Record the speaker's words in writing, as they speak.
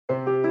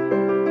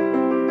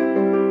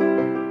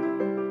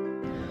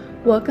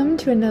Welcome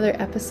to another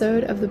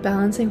episode of the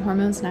Balancing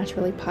Hormones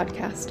Naturally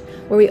podcast,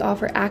 where we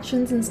offer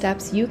actions and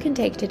steps you can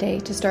take today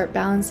to start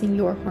balancing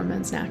your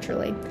hormones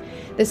naturally.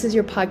 This is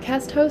your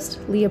podcast host,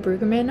 Leah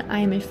Brueggemann. I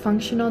am a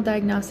functional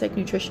diagnostic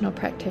nutritional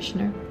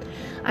practitioner.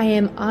 I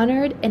am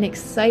honored and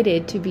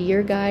excited to be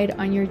your guide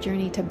on your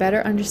journey to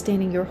better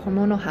understanding your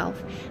hormonal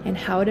health and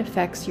how it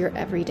affects your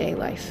everyday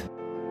life.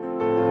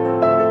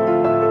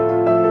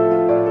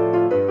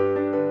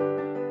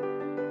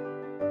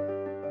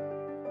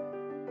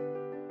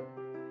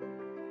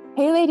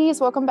 Hey ladies,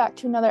 welcome back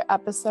to another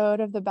episode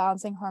of the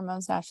Balancing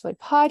Hormones Naturally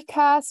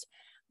podcast.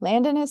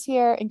 Landon is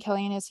here and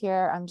Kellyanne is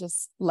here. I'm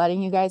just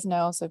letting you guys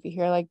know. So if you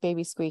hear like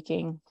baby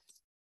squeaking,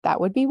 that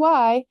would be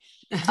why.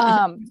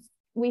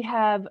 We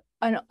have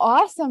an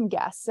awesome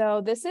guest.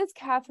 So this is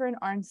Catherine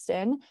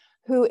Arnston,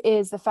 who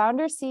is the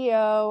founder,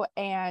 CEO,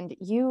 and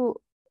you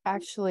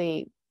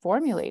actually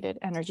formulated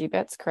Energy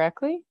Bits,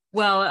 correctly?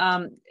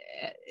 Well,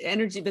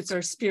 Energy Bits are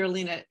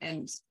spirulina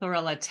and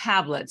chlorella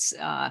tablets,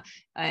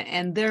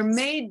 and they're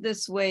made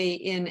this way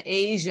in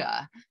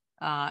Asia.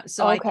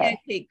 So I can't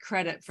take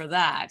credit for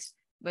that.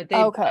 But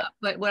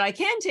but what I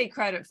can take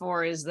credit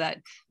for is that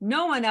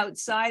no one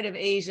outside of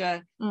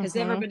Asia has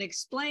ever been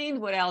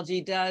explained what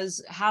algae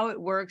does, how it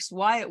works,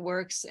 why it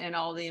works, and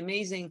all the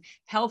amazing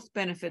health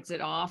benefits it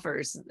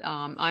offers.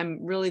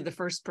 I'm really the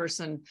first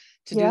person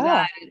to do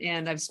that.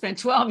 And I've spent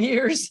 12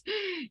 years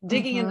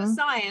digging in the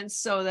science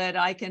so that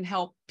I can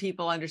help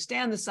people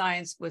understand the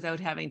science without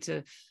having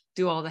to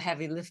do all the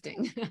heavy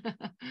lifting.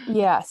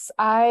 Yes,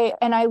 I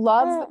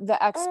love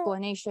the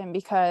explanation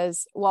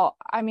because, well,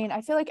 I mean,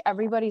 I feel like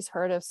everybody's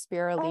heard of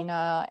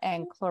spirulina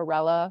and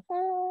chlorella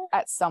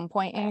at some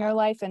point in your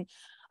life. And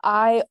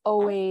I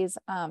always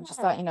just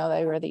thought,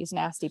 they were these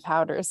nasty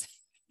powders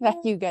that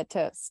you get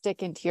to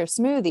stick into your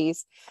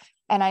smoothies.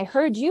 And I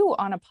heard you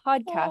on a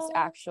podcast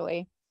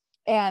actually,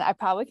 and I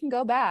probably can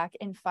go back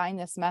and find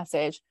this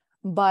message.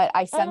 But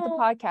I sent the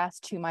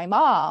podcast to my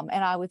mom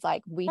and I was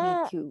like, we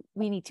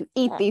need to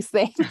eat these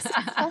things.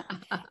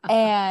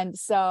 And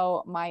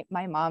so my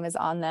mom is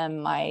on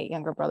them. My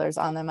younger brother's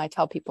on them. I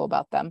tell people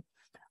about them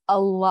a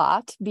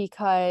lot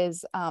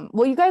because,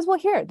 you guys will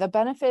hear the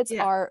benefits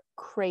are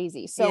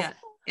crazy. So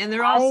and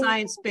they're all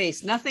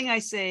science-based. Nothing I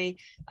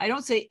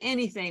don't say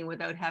anything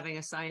without having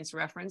a science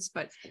reference,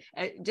 but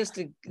just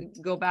to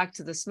go back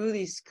to the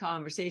smoothies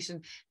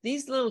conversation,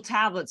 these little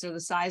tablets are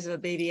the size of a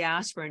baby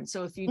aspirin.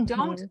 So if you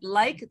don't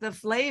like the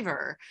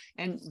flavor,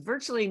 and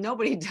virtually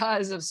nobody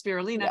does of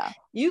spirulina,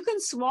 you can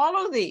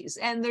swallow these.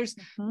 And there's,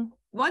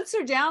 once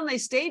they're down, they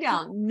stay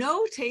down.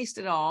 No taste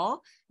at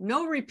all.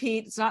 No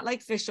repeat. It's not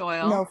like fish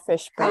oil. No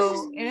fish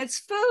so, and it's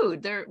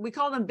food. We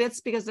call them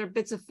bits because they're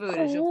bits of food,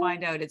 as you'll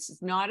find out.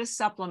 It's not a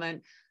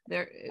supplement.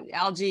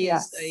 Algae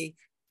is a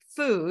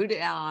food,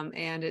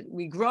 and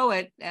we grow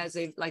it as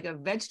a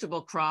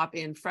vegetable crop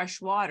in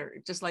fresh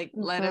water, just like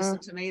lettuce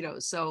and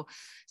tomatoes.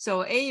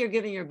 So A, you're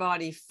giving your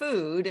body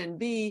food, and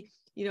B,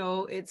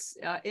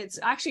 it's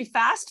actually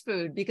fast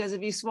food, because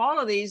if you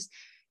swallow these,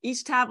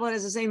 each tablet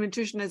has the same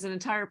nutrition as an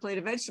entire plate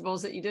of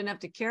vegetables that you didn't have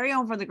to carry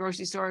home from the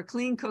grocery store,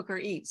 clean, cook, or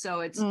eat. So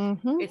it's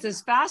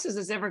as fast as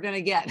it's ever going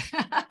to get.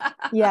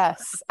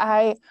 Yes.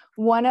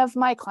 One of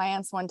my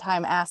clients one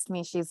time asked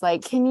me, she's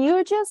like, can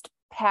you just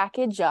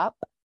package up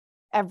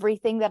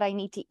everything that I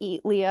need to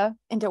eat, Leah,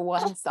 into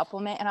one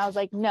supplement? And I was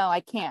like, no, I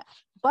can't.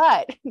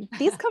 But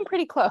these come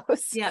pretty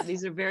close. Yeah,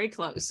 these are very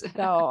close.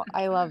 So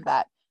I love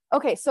that.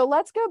 Okay, so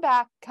let's go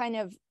back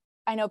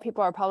I know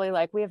people are probably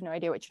like, we have no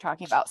idea what you're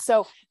talking about.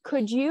 So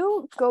could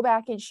you go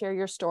back and share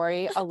your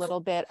story a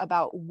little bit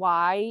about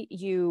why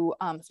you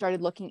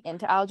started looking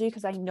into algae?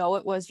 Because I know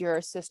it was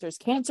your sister's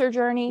cancer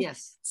journey.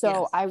 Yes.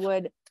 So I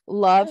would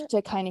love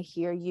to kind of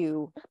hear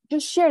you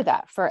just share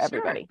that for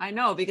everybody. Sure. I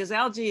know, because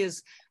algae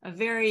is a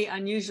very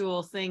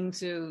unusual thing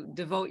to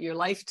devote your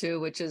life to,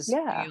 which is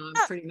I'm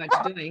pretty much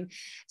doing.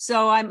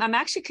 So I'm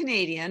actually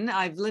Canadian.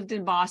 I've lived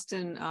in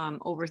Boston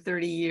over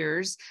 30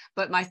 years,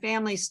 but my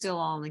family's still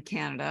all in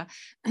Canada.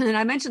 And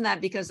I mentioned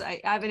that because I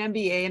have an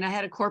MBA and I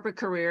had a corporate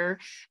career.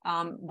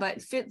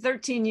 But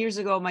 13 years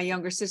ago, my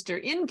younger sister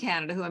in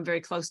Canada, who I'm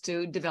very close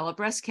to, developed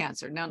breast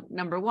cancer. Now,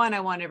 number one,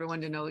 I want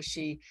everyone to know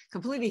she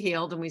completely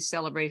healed, and we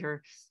celebrate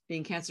her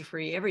being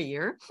cancer-free every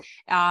year.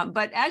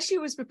 But as she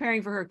was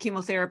preparing for her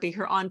chemotherapy,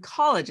 her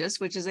oncologist,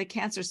 which is a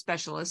cancer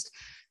specialist,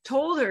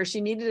 told her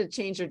she needed to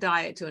change her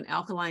diet to an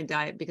alkaline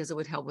diet because it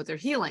would help with her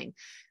healing.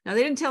 Now,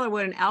 they didn't tell her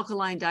what an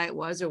alkaline diet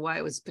was or why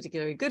it was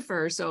particularly good for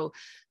her. So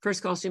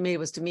first call she made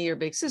was to me, her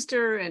big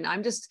sister. And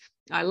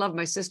I love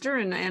my sister,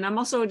 and I'm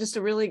also just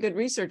a really good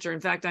researcher. In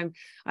fact,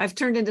 I've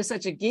turned into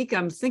such a geek,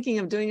 I'm thinking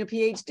of doing a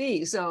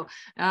PhD. So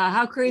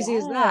how crazy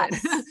is that?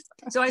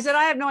 So I said,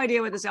 I have no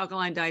idea what this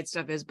alkaline diet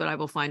stuff is, but I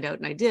will find out.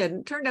 And I did.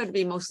 And it turned out to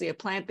be mostly a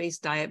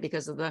plant-based diet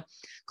because of the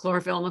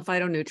chlorophyll and the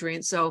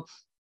phytonutrients. So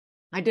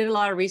I did a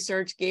lot of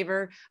research, gave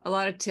her a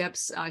lot of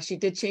tips. She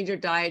did change her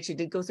diet. She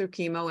did go through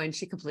chemo and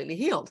she completely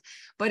healed.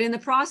 But in the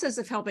process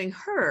of helping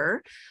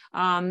her,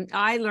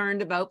 I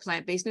learned about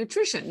plant-based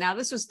nutrition. Now,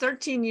 this was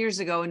 13 years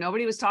ago and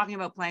nobody was talking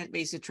about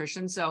plant-based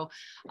nutrition. So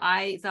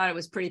I thought it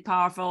was pretty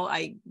powerful.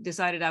 I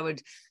decided I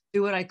would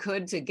do what I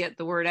could to get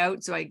the word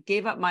out. So I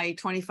gave up my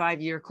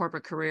 25-year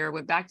corporate career,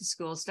 went back to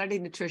school,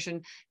 studied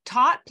nutrition,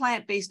 taught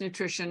plant-based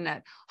nutrition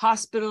at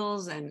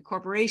hospitals and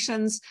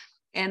corporations.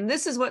 And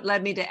this is what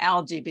led me to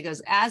algae,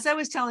 because as I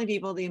was telling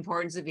people the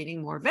importance of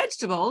eating more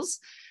vegetables,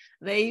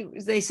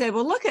 they said,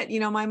 well, look at,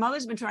 my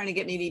mother's been trying to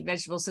get me to eat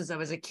vegetables since I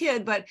was a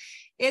kid, but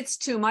it's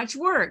too much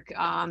work.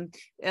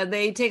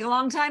 They take a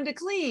long time to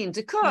clean,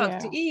 to cook,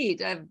 to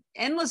eat.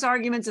 Endless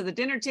arguments at the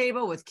dinner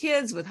table with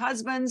kids, with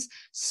husbands,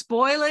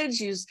 spoilage.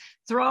 You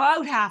throw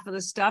out half of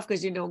the stuff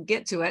because you don't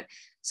get to it.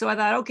 So I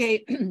thought,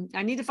 okay,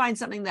 I need to find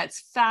something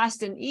that's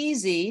fast and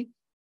easy,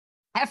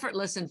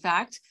 effortless, in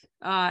fact,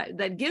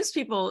 that gives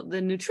people the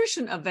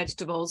nutrition of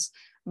vegetables,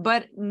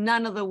 but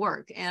none of the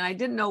work. And I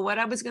didn't know what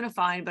I was going to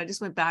find, but I just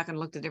went back and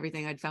looked at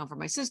everything I'd found for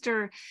my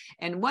sister.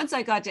 And once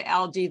I got to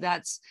algae,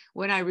 that's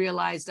when I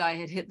realized I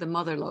had hit the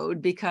mother lode,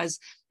 because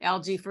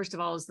algae, first of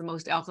all, is the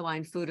most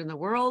alkaline food in the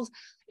world.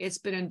 It's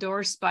been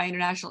endorsed by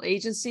international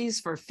agencies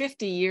for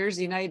 50 years.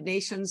 The United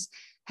Nations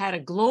had a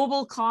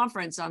global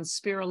conference on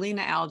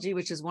spirulina algae,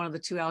 which is one of the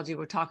two algae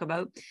we'll talk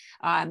about,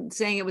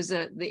 saying it was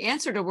the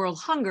answer to world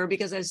hunger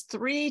because it has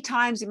 3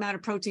 times the amount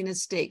of protein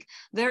as steak.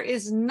 There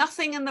is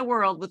nothing in the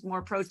world with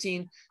more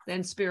protein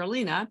than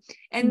spirulina.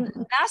 And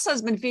NASA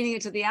has been feeding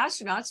it to the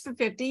astronauts for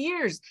 50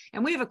 years.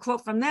 And we have a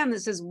quote from them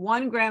that says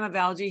 1 gram of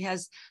algae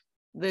has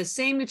the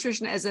same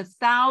nutrition as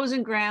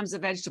 1,000 grams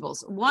of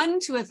vegetables, 1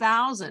 to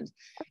 1,000.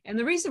 And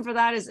the reason for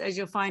that is, as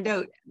you'll find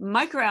out,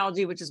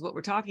 microalgae, which is what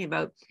we're talking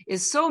about,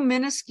 is so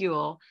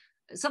minuscule,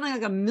 something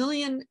like 1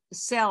 million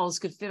cells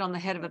could fit on the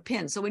head of a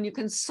pin. So when you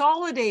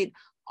consolidate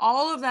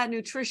all of that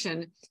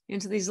nutrition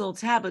into these little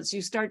tablets,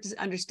 you start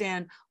to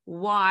understand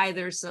why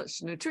there's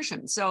such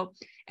nutrition. So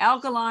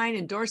alkaline,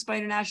 endorsed by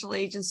international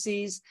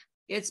agencies,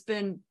 it's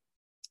been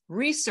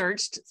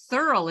researched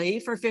thoroughly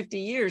for 50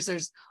 years.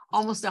 There's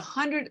almost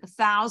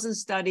 100,000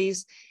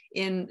 studies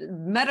in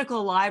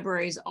medical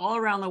libraries all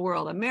around the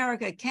world,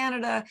 America,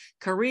 Canada,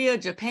 Korea,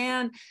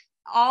 Japan.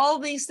 All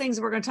these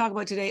things we're going to talk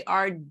about today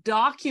are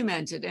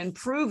documented and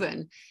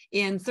proven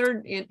in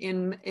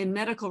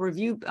medical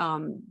review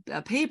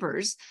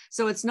papers.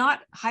 So it's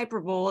not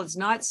hyperbole, it's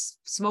not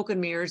smoke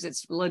and mirrors,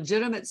 it's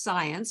legitimate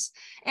science.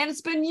 And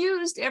it's been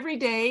used every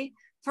day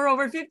for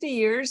over 50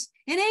 years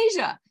in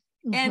Asia.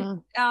 And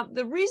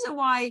the reason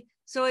why,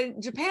 so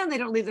in Japan, they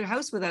don't leave their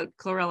house without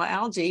chlorella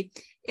algae.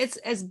 It's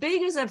as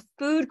big as a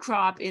food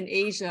crop in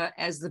Asia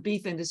as the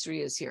beef industry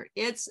is here.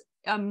 It's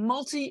a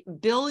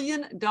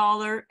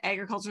multi-billion-dollar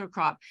agricultural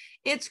crop.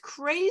 It's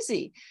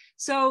crazy.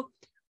 So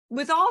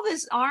with all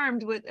this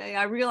armed with,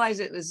 I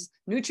realized it was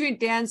nutrient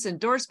dense,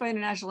 endorsed by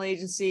international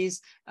agencies,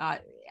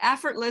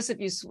 effortless if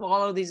you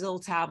swallow these little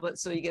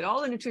tablets. So you get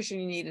all the nutrition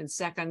you need in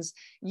seconds,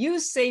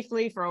 used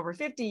safely for over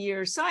 50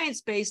 years,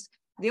 science-based.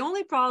 The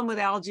only problem with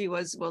algae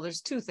was, well,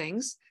 there's 2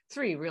 things,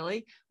 3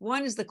 really.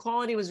 One is the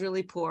quality was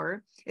really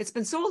poor. It's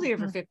been sold here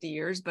for 50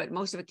 years, but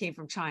most of it came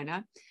from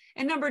China.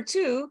 And number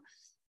 2,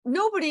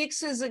 nobody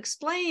has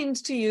explained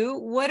to you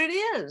what it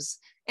is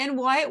and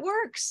why it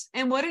works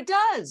and what it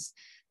does.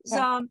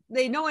 So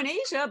they know in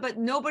Asia, but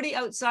nobody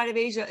outside of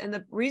Asia. And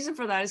the reason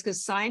for that is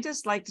because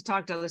scientists like to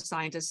talk to other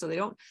scientists, so they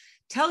don't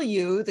tell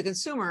you, the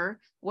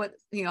consumer, what,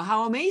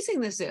 how amazing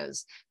this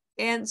is.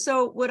 And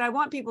so what I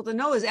want people to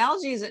know is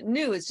algae isn't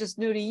new. It's just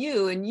new to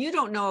you. And you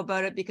don't know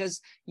about it because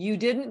you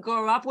didn't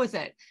grow up with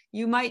it.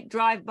 You might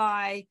drive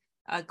by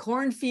a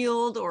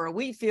cornfield or a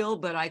wheat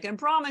field, but I can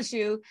promise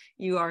you,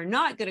 you are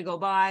not going to go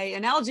by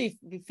an algae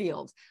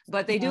field,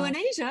 but they do in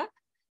Asia.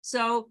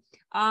 So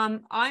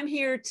I'm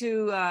here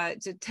to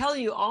tell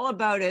you all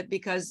about it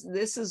because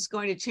this is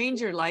going to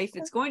change your life.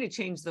 It's going to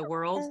change the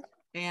world.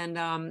 And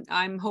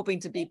I'm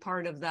hoping to be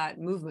part of that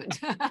movement.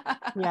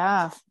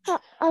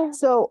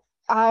 So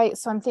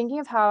I'm thinking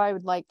of how I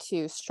would like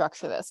to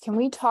structure this. Can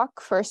we talk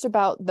first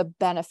about the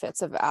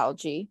benefits of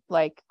algae,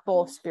 like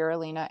both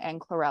spirulina and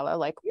chlorella?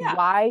 Like,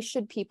 why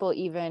should people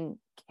even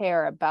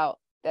care about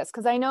this?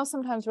 Because I know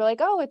sometimes we're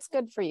like, oh, it's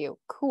good for you.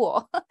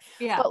 Cool.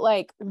 But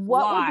like,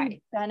 what would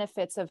be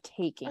benefits of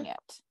taking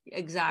it?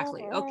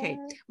 Exactly. Okay.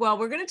 Well,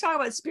 we're going to talk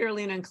about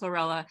spirulina and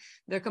chlorella.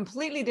 They're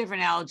completely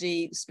different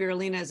algae.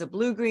 Spirulina is a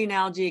blue-green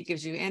algae. It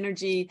gives you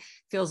energy,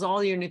 fills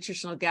all your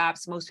nutritional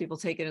gaps. Most people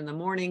take it in the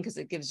morning because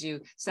it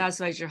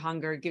satisfies your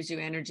hunger, gives you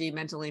energy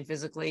mentally and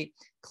physically.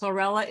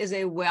 Chlorella is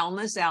a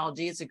wellness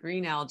algae. It's a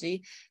green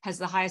algae, has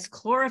the highest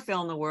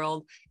chlorophyll in the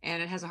world,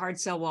 and it has a hard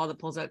cell wall that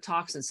pulls out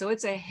toxins. So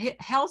it's a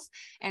health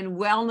and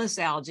wellness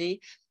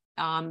algae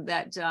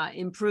that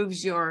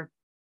improves your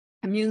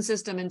immune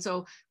system. And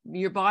so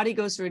your body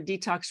goes through a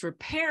detox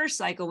repair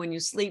cycle when you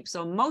sleep.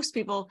 So most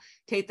people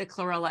take the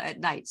chlorella at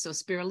night. So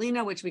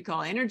spirulina, which we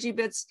call energy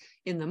bits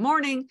in the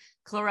morning,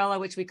 chlorella,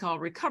 which we call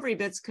recovery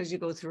bits, because you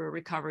go through a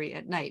recovery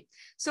at night.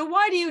 So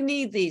why do you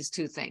need these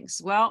 2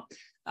 things? Well,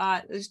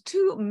 there's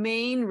two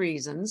main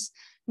reasons.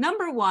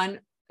 Number one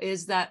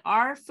is that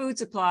our food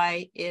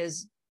supply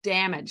is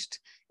damaged.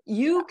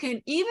 You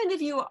can, even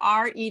if you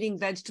are eating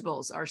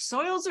vegetables, our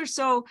soils are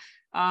so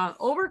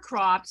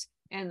overcropped,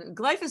 and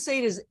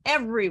glyphosate is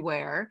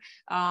everywhere.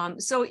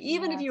 So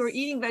even if you are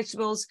eating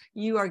vegetables,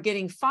 you are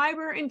getting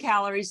fiber and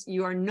calories.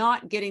 You are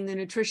not getting the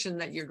nutrition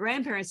that your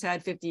grandparents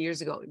had 50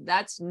 years ago.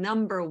 That's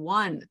number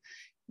one.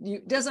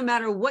 It doesn't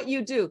matter what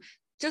you do.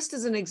 Just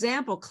as an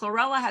example,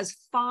 chlorella has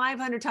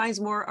 500 times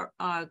more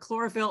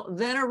chlorophyll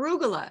than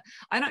arugula.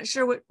 I'm not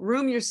sure what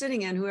room you're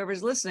sitting in,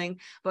 whoever's listening,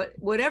 but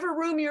whatever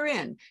room you're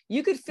in,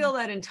 you could fill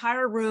that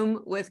entire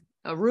room with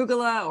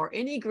arugula or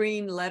any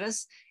green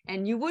lettuce,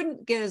 and you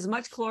wouldn't get as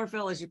much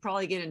chlorophyll as you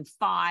probably get in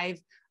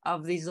 5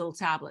 of these little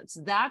tablets.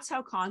 That's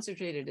how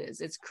concentrated it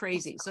is. It's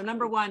crazy. So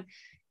number one,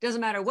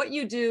 doesn't matter what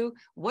you do,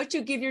 what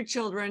you give your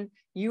children,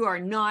 you are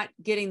not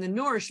getting the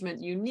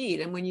nourishment you need.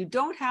 And when you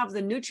don't have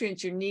the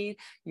nutrients you need,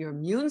 your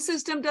immune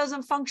system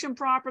doesn't function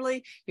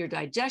properly, your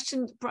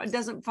digestion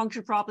doesn't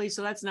function properly.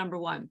 So that's number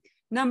one.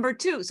 Number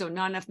two, so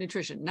not enough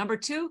nutrition. Number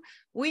two,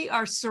 we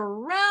are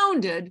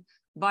surrounded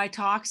by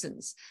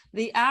toxins.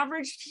 The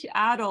average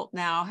adult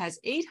now has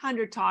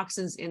 800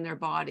 toxins in their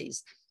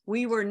bodies.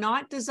 We were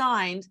not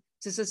designed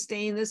to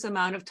sustain this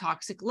amount of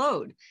toxic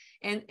load.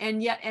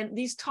 And yet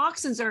these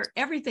toxins are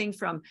everything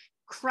from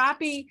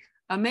crappy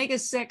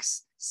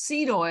omega-6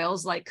 seed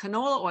oils like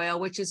canola oil,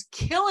 which is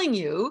killing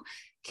you.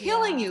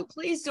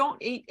 Please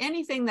don't eat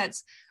anything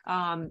that's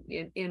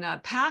in a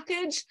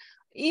package.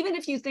 Even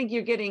if you think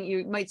you're getting,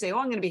 you might say, oh,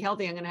 I'm going to be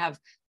healthy, I'm going to have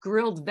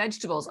grilled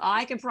vegetables.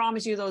 I can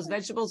promise you those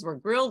vegetables were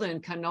grilled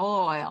in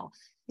canola oil.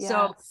 Yes.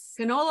 So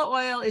canola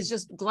oil is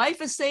just,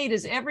 glyphosate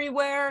is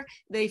everywhere.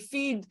 They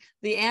feed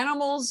the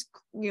animals,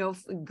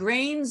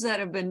 grains that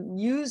have been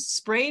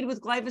sprayed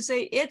with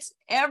glyphosate. It's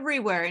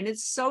everywhere. And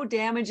it's so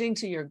damaging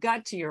to your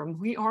gut, to your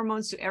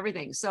hormones, to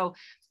everything. So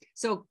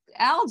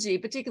algae,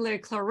 particularly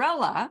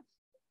chlorella,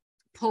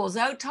 pulls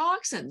out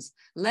toxins,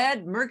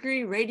 lead,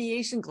 mercury,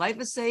 radiation,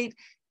 glyphosate.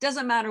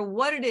 Doesn't matter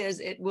what it is,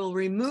 it will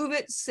remove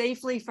it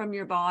safely from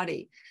your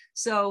body.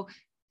 So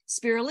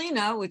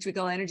spirulina, which we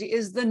call energy,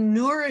 is the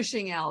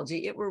nourishing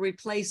algae. It will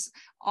replace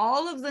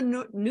all of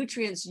the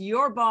nutrients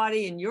your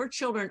body and your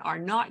children are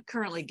not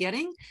currently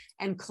getting.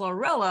 And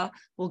chlorella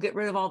will get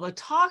rid of all the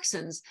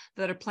toxins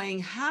that are playing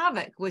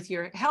havoc with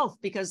your health,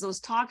 because those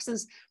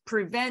toxins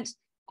prevent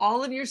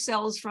all of your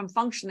cells from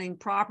functioning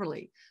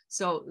properly.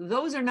 So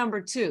those are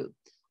number two.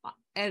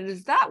 And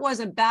if that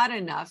wasn't bad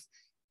enough,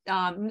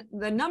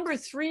 the number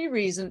three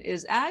reason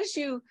is, as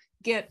you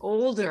get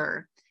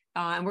older,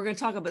 and we're going to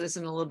talk about this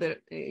in a little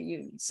bit.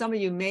 Some of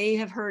you may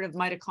have heard of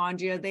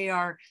mitochondria. They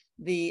are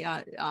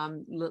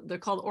they're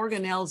called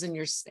organelles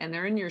and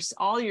they're in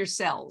all your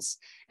cells,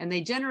 and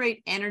they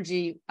generate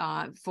energy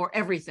for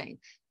everything.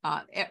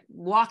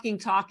 Walking,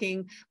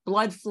 talking,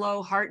 blood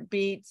flow,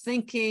 heartbeat,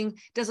 thinking,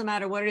 doesn't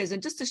matter what it is.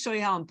 And just to show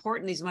you how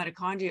important these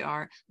mitochondria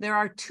are, there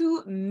are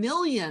 2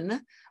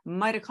 million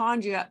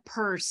mitochondria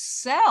per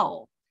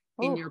cell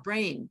in your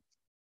brain.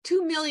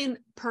 2 million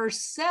per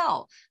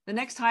cell. The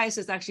next highest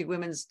is actually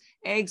women's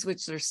eggs,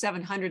 which are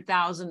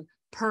 700,000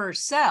 per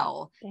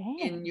cell. Dang.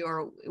 In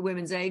your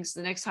women's eggs.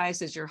 The next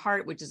highest is your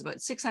heart, which is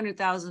about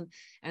 600,000.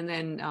 And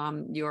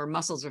then your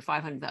muscles are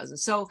 500,000.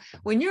 So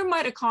when your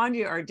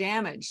mitochondria are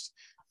damaged,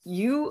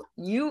 your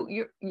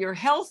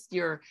health,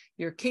 your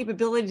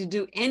capability to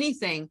do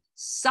anything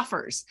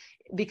suffers,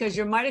 because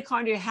your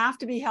mitochondria have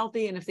to be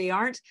healthy. And if they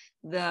aren't,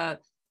 the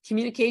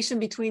communication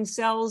between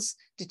cells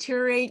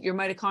deteriorate, your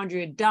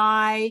mitochondria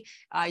die,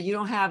 you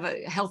don't have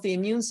a healthy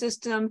immune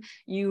system,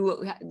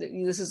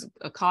 this is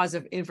a cause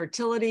of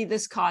infertility,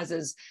 this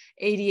causes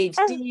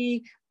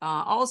ADHD,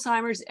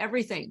 Alzheimer's,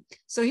 everything.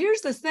 So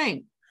here's the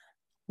thing.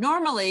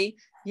 Normally,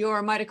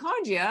 your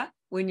mitochondria,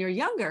 when you're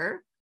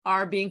younger,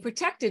 are being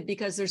protected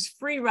because there's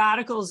free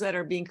radicals that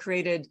are being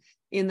created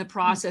in the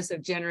process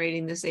of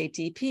generating this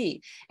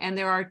ATP. And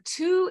there are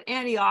 2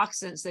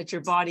 antioxidants that your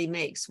body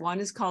makes.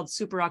 One is called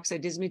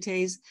superoxide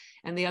dismutase,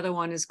 and the other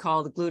one is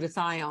called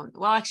glutathione.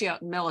 Well, actually,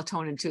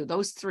 melatonin too,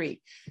 those 3.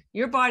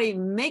 Your body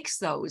makes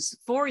those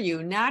for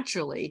you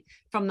naturally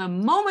from the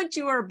moment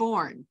you are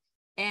born.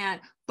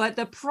 But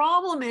the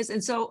problem is,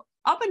 and so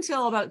up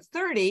until about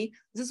 30,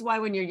 this is why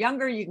when you're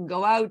younger, you can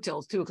go out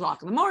till 2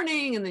 o'clock in the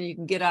morning, and then you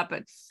can get up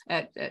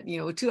at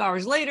 2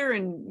 hours later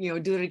and,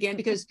 do it again,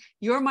 because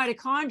your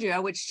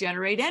mitochondria, which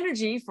generate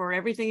energy for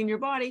everything in your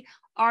body,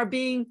 are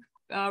being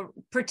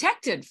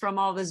protected from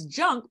all this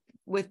junk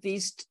with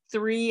these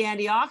 3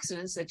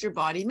 antioxidants that your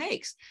body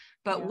makes.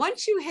 But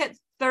once you hit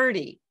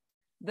 30,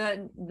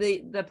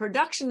 the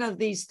production of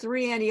these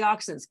 3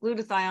 antioxidants,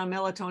 glutathione,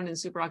 melatonin, and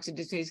superoxide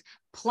dismutase,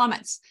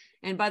 plummets.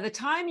 And by the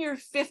time you're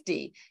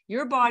 50,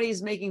 your body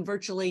is making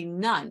virtually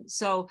none.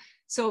 So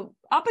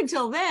up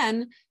until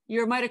then,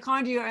 your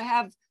mitochondria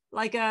have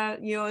like a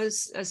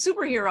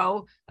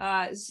superhero,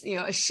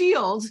 a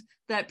shield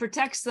that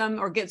protects them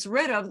or gets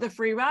rid of the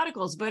free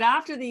radicals. But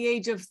after the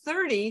age of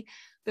 30,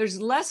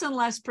 there's less and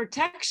less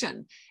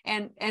protection.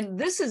 And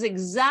this is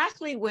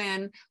exactly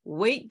when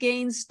weight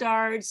gain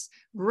starts,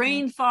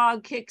 brain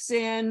fog kicks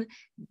in,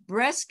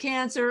 breast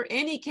cancer,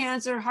 any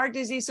cancer, heart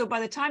disease. So by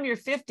the time you're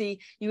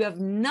 50, you have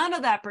none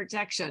of that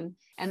protection.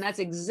 And that's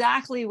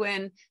exactly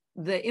when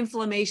the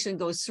inflammation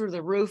goes through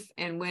the roof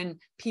and when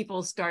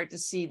people start to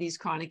see these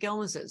chronic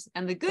illnesses.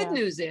 And the good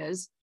news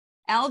is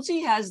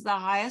algae has the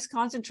highest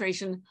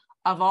concentration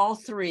of all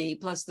three,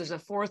 plus there's a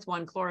fourth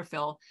one,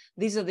 chlorophyll.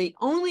 These are the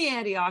only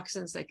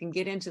antioxidants that can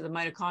get into the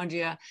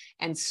mitochondria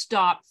and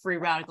stop free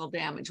radical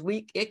damage.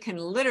 It can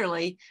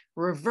literally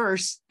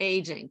reverse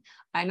aging.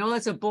 I know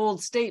that's a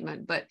bold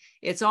statement, but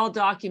it's all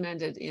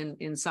documented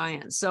in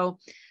science. So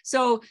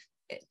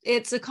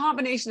it's a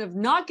combination of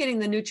not getting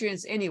the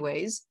nutrients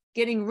anyways,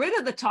 getting rid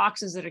of the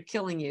toxins that are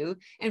killing you,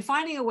 and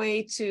finding a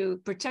way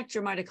to protect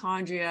your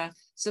mitochondria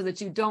so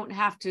that you don't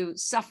have to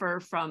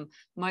suffer from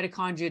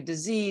mitochondria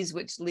disease,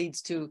 which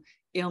leads to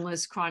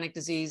illness, chronic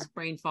disease,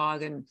 brain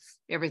fog, and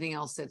everything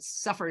else that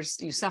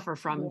you suffer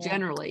from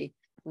generally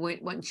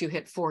once you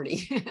hit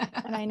 40.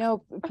 And I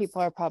know people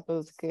are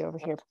probably over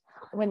here,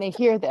 when they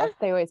hear this,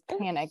 they always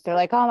panic. They're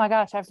like, oh my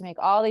gosh, I have to make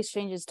all these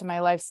changes to my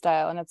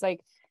lifestyle. And it's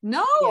like,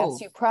 no,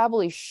 yes, you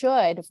probably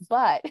should,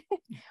 but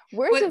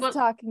we're just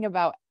talking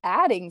about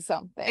adding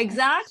something.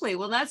 Exactly.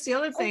 Well, that's the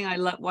other thing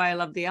why I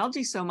love the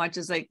algae so much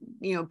is, like,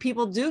 you know,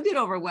 people do get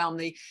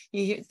overwhelmed.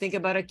 You think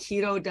about a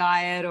keto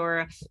diet or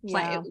a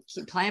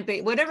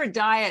plant-based, whatever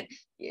diet.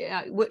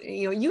 Yeah,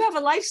 you know, you have a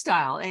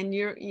lifestyle, and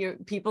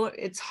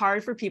it's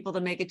hard for people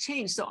to make a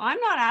change. So I'm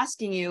not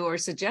asking you or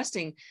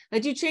suggesting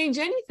that you change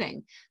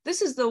anything.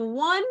 This is the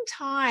one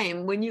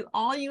time when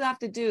all you have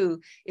to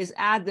do is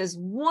add this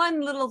one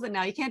little thing.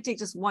 Now, you can't take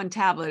just one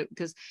tablet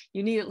because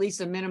you need at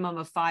least a minimum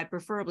of 5,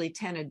 preferably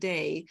 10 a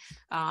day.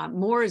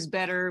 More is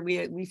better.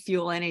 We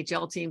fuel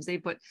NHL teams. They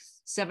put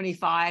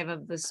 75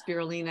 of the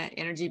spirulina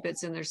energy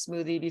bits in their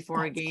smoothie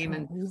before a game,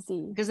 and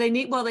because they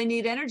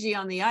need energy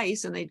on the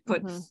ice, and they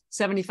put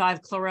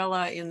 75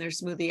 chlorella in their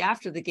smoothie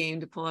after the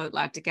game to pull out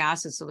lactic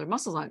acid so their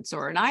muscles aren't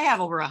sore. And I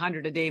have over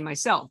 100 a day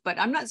myself, but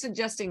I'm not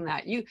suggesting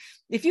that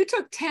if you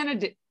took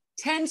 10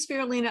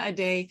 spirulina a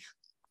day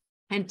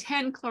and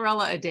 10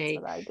 chlorella a day,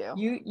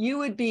 you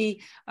would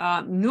be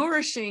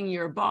nourishing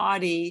your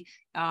body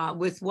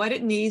with what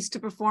it needs to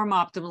perform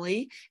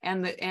optimally.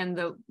 And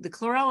the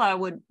chlorella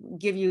would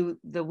give you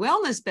the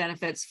wellness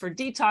benefits. For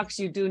detox,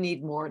 you do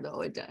need more,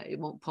 though. It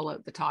won't pull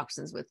out the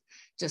toxins with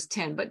just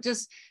 10, but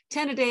just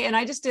 10 a day. And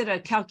I just did a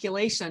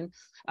calculation.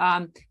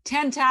 10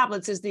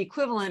 tablets is the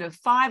equivalent of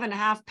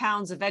 5.5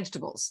 pounds of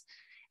vegetables.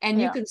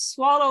 And you can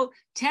swallow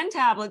 10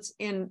 tablets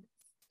in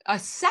a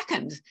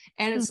second.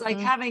 And it's like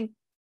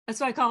that's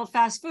why I call it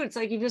fast food. It's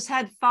like you just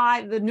had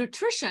the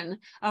nutrition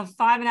of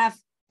 5.5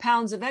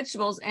 pounds of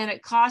vegetables, and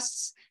it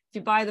costs, if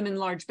you buy them in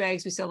large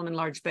bags, we sell them in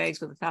large bags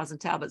with 1,000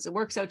 tablets. It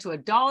works out to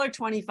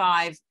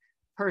 $1.25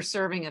 per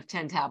serving of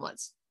 10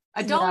 tablets.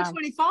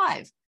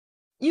 $1.25.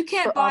 You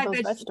can't buy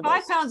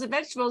 5 pounds of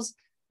vegetables.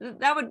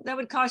 That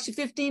would cost you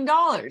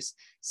 $15.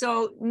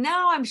 So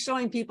now I'm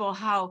showing people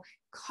how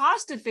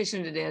cost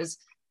efficient it is,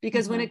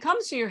 because when it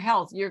comes to your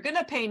health, you're going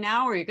to pay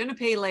now or you're going to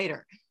pay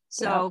later.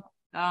 So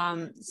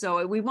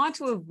so we want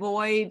to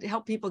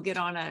help people get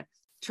on a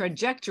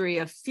trajectory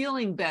of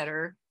feeling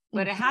better,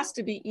 but it has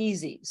to be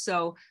easy.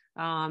 So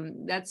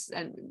these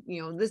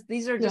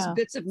are just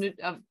bits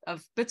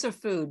of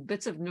food,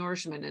 bits of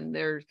nourishment, and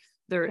they're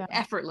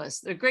effortless.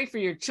 They're great for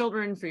your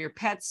children, for your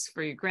pets,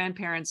 for your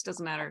grandparents,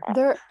 doesn't matter.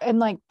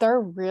 They're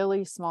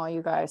really small,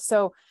 you guys.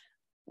 So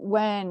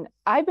when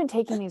I've been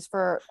taking these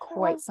for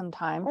quite some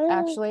time,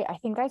 actually, I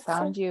think I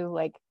found you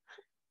like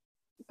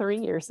 3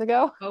 years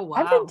ago. Oh, wow.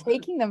 I've been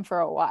taking them for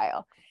a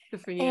while.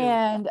 Good for you.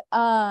 And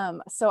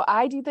so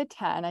I do the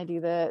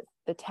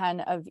 10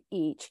 of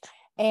each.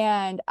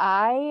 And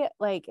I,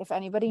 like, if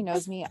anybody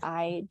knows me,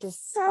 I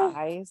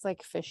despise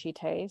like fishy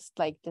taste,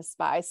 like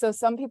despise. So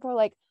some people are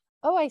like,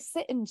 oh, I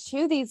sit and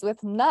chew these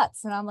with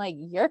nuts. And I'm like,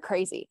 you're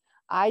crazy.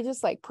 I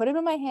just like put them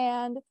in my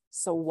hand,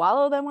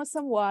 swallow them with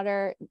some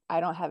water. I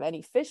don't have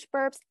any fish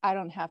burps. I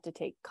don't have to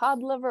take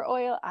cod liver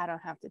oil. I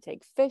don't have to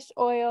take fish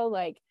oil.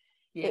 Like,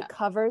 it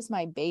covers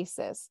my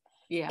basis.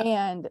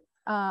 And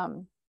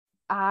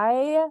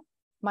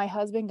my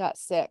husband got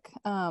sick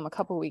a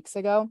couple weeks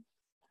ago,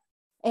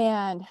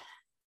 and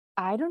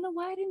I don't know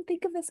why I didn't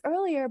think of this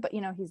earlier, but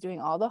you know, he's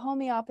doing all the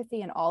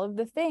homeopathy and all of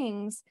the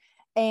things,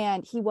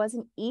 and he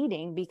wasn't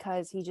eating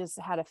because he just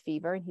had a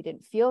fever and he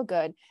didn't feel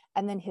good.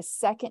 And then his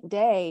second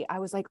day, I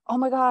was like, oh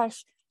my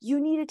gosh, you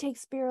need to take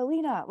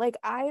spirulina. Like,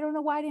 I don't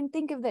know why I didn't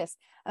think of this.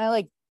 And I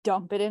like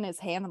dump it in his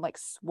hand and like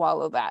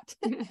swallow that.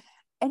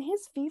 And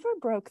his fever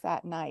broke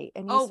that night,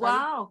 and he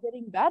started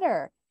getting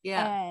better.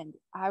 And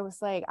I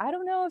was like, I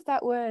don't know if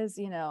that was,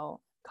 you know,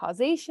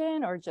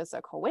 causation or just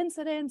a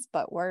coincidence,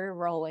 but we're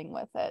rolling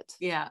with it.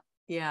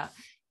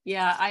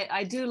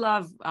 I do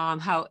love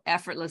how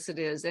effortless it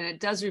is, and it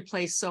does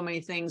replace so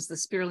many things. The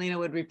spirulina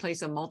would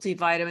replace a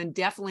multivitamin,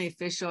 definitely a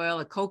fish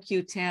oil, a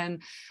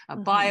CoQ10, a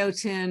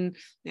biotin,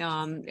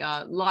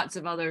 lots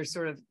of other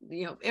sort of,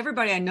 you know,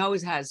 everybody I know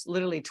has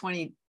literally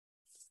 20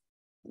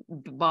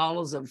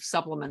 bottles of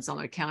supplements on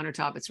their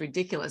countertop. It's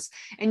ridiculous.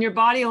 And your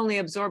body only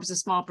absorbs a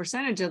small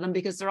percentage of them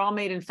because they're all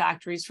made in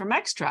factories from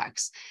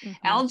extracts.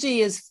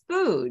 Algae is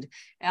food.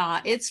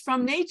 It's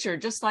from nature,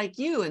 just like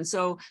you. And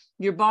so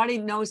your body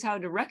knows how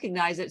to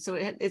recognize it. So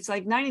it's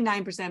like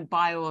 99%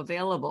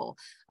 bioavailable.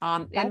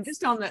 And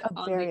just on the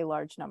very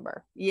large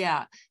number.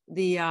 Yeah.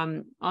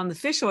 On the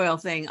fish oil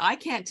thing, I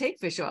can't take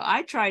fish oil.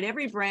 I tried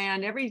every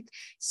brand, every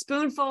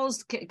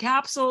spoonfuls,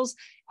 capsules.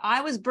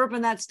 I was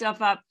burping that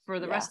stuff up for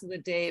the rest of the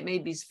day. It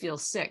made me feel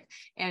sick.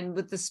 And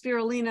with the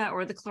spirulina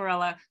or the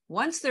chlorella,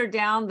 once they're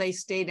down, they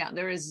stay down.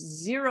 There is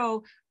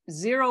zero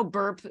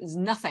burp, is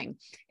nothing.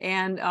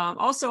 And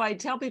also I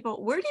tell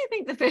people, where do you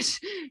think the fish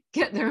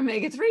get their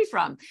omega-3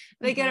 from?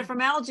 They get it from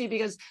algae,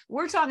 because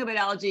we're talking about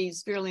algae,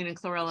 spirulina, and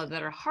chlorella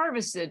that are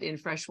harvested in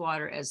fresh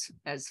water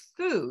as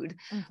food,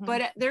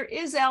 but there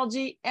is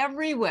algae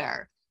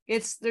everywhere.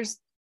 There's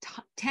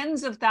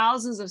tens of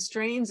thousands of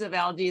strains of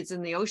algae. It's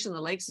in the ocean,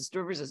 the lakes, the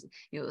rivers,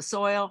 the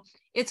soil.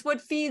 It's what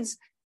feeds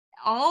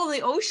all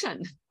the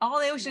ocean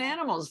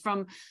animals,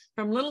 from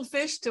little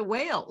fish to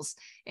whales.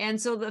 And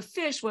so the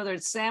fish, whether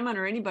it's salmon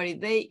or anybody,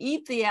 they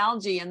eat the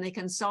algae and they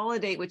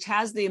consolidate, which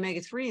has the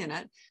omega-3 in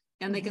it,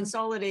 and they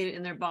consolidate it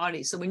in their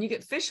body. So when you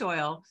get fish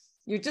oil,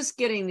 you're just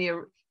getting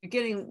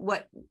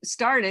what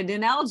started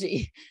in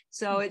algae.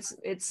 So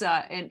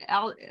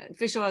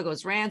fish oil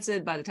goes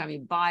rancid by the time you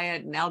buy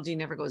it, and algae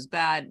never goes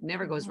bad,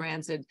 never goes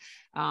rancid.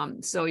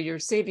 So you're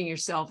saving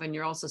yourself, and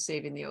you're also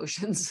saving the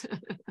oceans.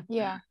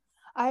 Yeah.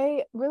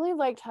 I really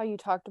liked how you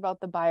talked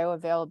about the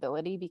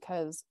bioavailability,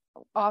 because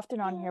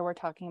often on here we're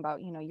talking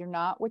about, you're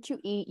not what you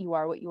eat, you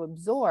are what you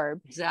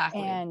absorb.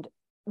 Exactly. And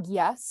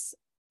yes,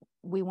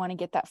 we want to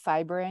get that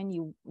fiber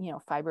in.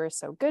 Fiber is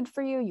so good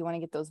for you. You want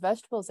to get those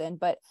vegetables in,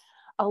 but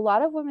a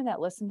lot of women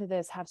that listen to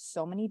this have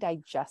so many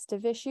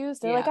digestive issues.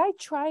 They're like, I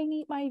try and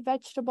eat my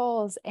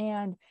vegetables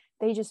and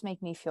they just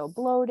make me feel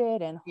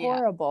bloated and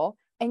horrible.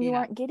 And you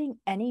aren't getting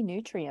any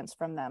nutrients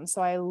from them.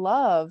 So I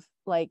love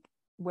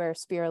where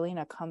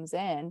spirulina comes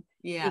in,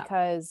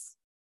 because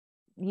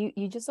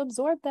you just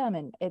absorb them,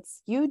 and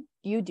it's you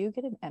do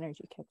get an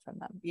energy kick from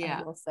them.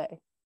 I will say.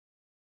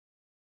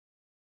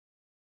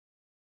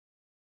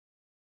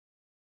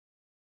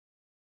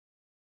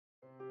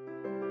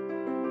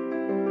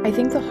 I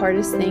think the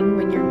hardest thing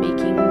when you're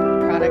making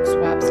product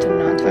swaps to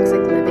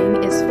non-toxic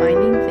living is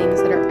finding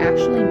things that are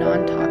actually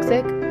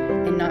non-toxic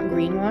and not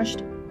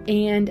greenwashed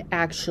and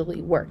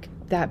actually work.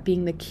 That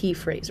being the key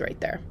phrase right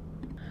there.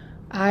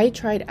 I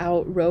tried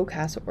out Raw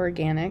Casa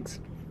Organics,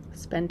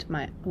 spent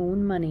my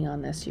own money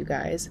on this, you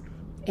guys,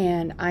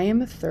 and I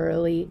am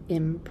thoroughly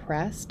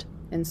impressed.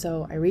 And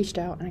so I reached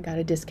out and I got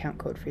a discount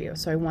code for you.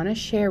 So I want to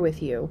share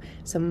with you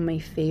some of my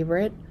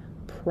favorite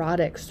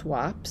product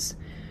swaps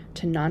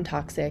to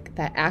non-toxic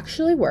that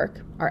actually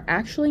work, are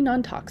actually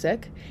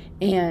non-toxic,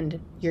 and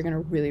you're going to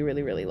really,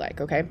 really, really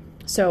like, okay?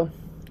 So,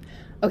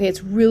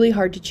 it's really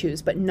hard to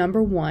choose, but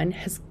number one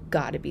has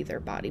got to be their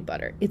body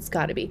butter. It's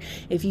got to be.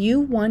 If you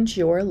want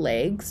your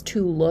legs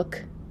to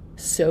look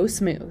so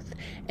smooth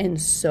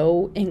and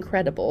so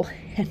incredible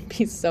and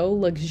be so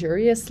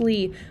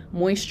luxuriously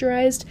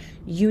moisturized,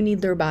 you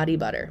need their body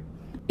butter.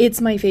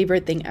 It's my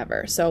favorite thing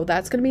ever. So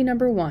that's going to be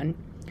number one.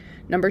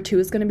 Number two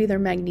is going to be their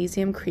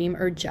magnesium cream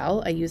or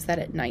gel. I use that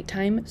at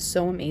nighttime.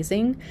 So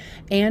amazing.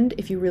 And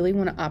if you really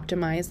want to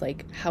optimize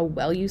how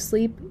well you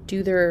sleep,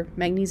 do their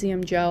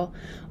magnesium gel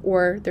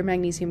or their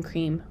magnesium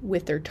cream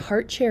with their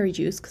tart cherry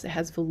juice, because it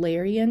has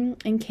valerian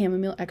and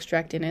chamomile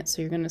extract in it.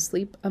 So you're going to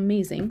sleep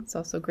amazing. It's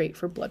also great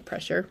for blood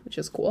pressure, which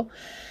is cool.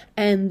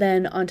 And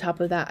then on top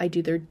of that,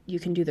 you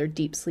can do their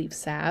deep sleep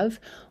salve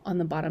on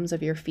the bottoms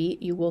of your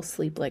feet. You will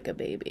sleep like a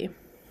baby.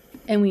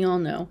 And we all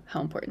know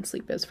how important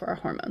sleep is for our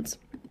hormones.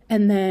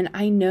 And then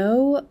I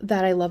know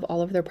that I love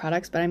all of their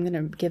products, but I'm going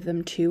to give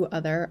them two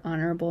other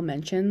honorable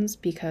mentions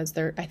because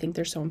I think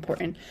they're so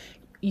important.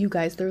 You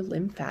guys, their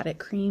lymphatic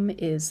cream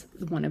is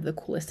one of the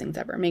coolest things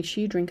ever. Make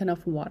sure you drink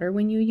enough water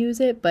when you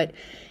use it, but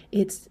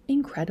it's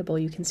incredible.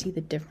 You can see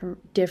the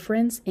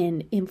difference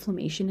in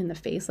inflammation in the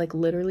face,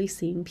 literally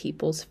seeing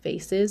people's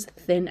faces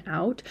thin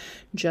out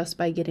just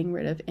by getting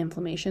rid of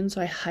inflammation.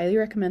 So I highly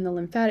recommend the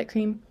lymphatic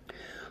cream.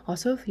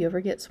 Also, if you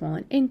ever get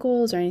swollen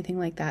ankles or anything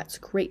like that, it's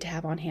great to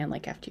have on hand,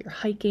 after you're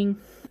hiking.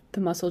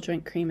 The muscle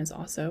joint cream is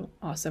also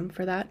awesome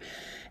for that.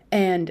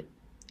 And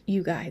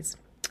you guys,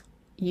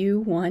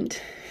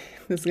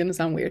 this is going to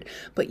sound weird,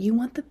 but you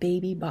want the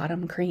baby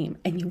bottom cream,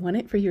 and you want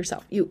it for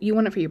yourself. You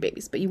want it for your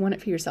babies, but you want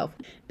it for yourself,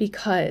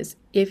 because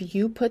if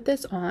you put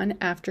this on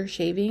after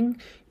shaving,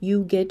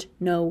 you get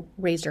no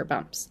razor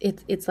bumps.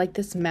 It's like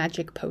this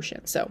magic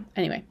potion. So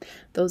anyway,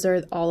 those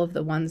are all of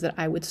the ones that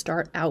I would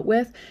start out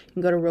with. You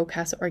can go to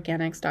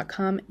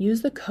rowcasaorganics.com,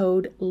 use the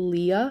code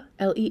LEAH,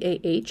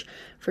 LEAH,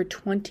 for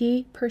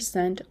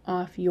 20%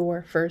 off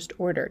your first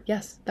order.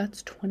 Yes,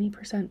 that's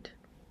 20%.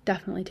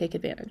 Definitely take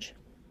advantage.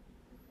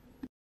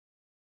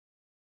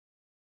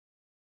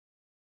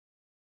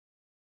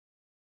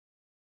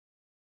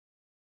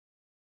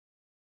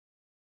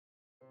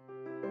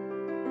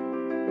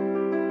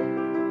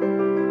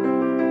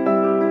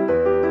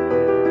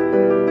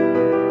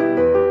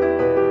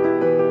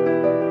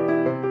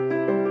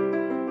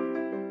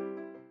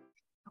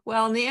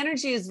 Well, and the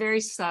energy is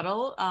very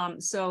subtle.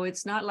 So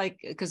it's not like,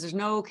 because there's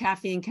no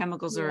caffeine,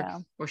 chemicals,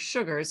 or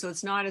sugar. So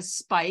it's not a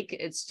spike.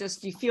 It's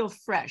just, you feel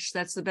fresh.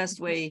 That's the best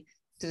way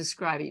to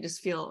describe it. You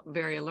just feel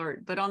very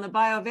alert. But on the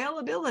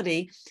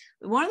bioavailability,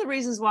 one of the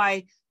reasons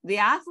why the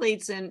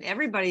athletes and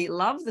everybody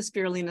love the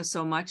spirulina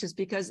so much is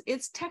because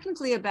it's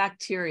technically a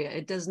bacteria.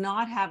 It does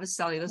not have a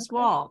cellulose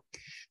wall.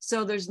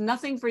 So there's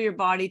nothing for your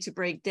body to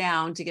break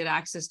down to get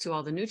access to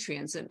all the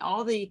nutrients and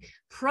all the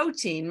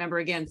protein. Remember,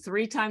 again,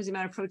 3 times the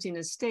amount of protein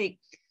as steak.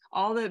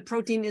 All the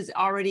protein is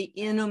already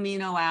in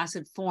amino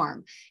acid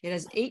form. It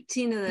has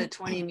 18 of the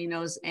 20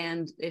 aminos,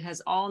 and it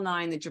has all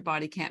 9 that your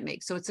body can't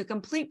make. So it's a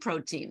complete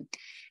protein.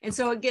 And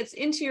so it gets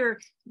into your,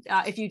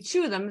 if you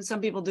chew them, some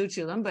people do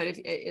chew them, but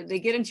if they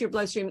get into your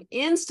bloodstream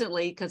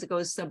instantly, because it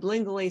goes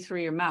sublingually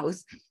through your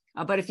mouth.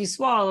 But if you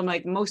swallow them,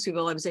 like most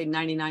people, I would say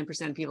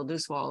 99% of people do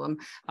swallow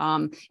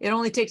them. It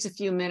only takes a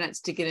few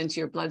minutes to get into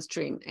your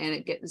bloodstream,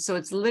 and so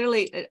it's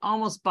literally, it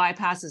almost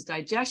bypasses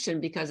digestion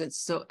because it's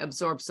so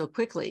absorbed so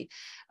quickly.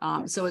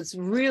 So it's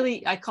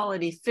really, I call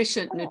it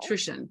efficient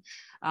nutrition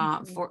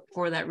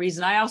for that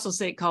reason. I also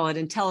call it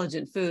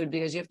intelligent food,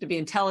 because you have to be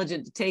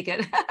intelligent to take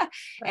it,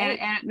 and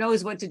it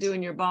knows what to do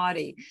in your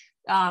body.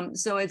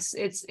 So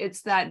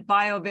it's that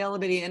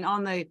bioavailability. And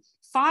on the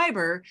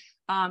fiber,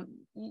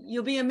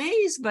 you'll be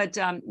amazed, but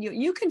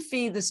you can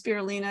feed the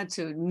spirulina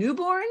to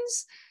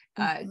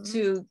newborns,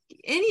 to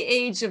any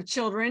age of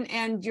children,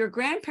 and your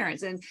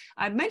grandparents. And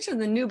I've mentioned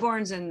the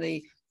newborns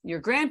and your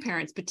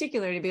grandparents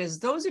particularly, because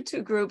those are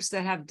 2 groups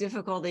that have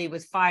difficulty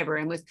with fiber.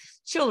 And with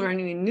children,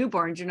 I mean,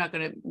 newborns, you're not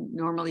going to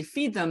normally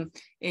feed them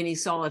any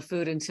solid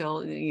food until,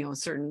 a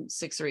certain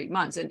 6 or 8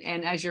 months.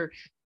 And as your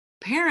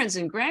parents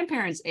and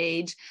grandparents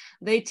age,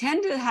 they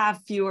tend to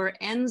have fewer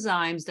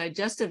enzymes,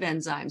 digestive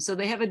enzymes. So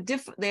they have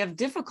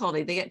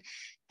difficulty. They get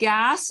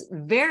gas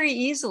very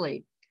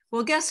easily.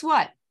 Well, guess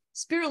what?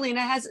 Spirulina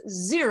has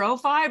 0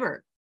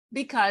 fiber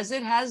because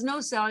it has no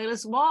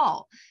cellulose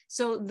wall.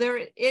 So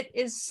it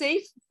is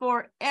safe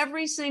for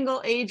every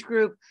single age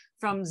group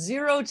from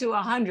 0 to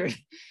 100,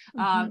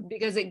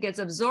 because it gets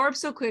absorbed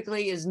so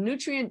quickly, is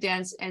nutrient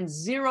dense, and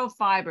 0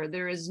 fiber.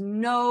 There is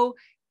no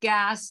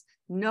gas,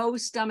 no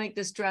stomach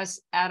distress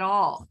at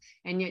all,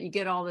 and yet you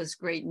get all this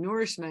great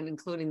nourishment,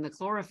 including the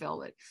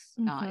chlorophyll that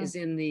is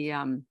in the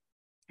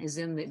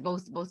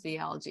both the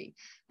algae.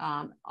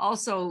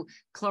 Also,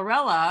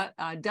 chlorella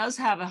does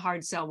have a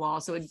hard cell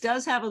wall, so it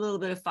does have a little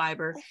bit of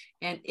fiber,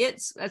 and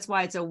that's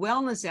why it's a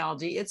wellness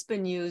algae. It's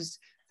been used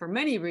for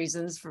many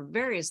reasons, for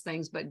various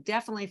things, but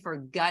definitely for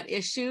gut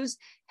issues,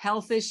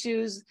 health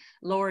issues,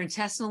 lower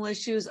intestinal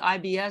issues,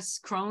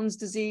 IBS, Crohn's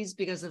disease,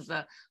 because of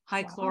the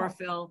high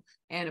chlorophyll,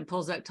 and it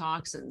pulls out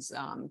toxins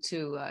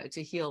to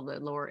heal the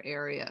lower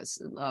areas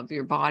of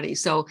your body.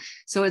 So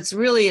it's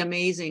really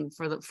amazing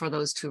for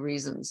those 2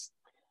 reasons.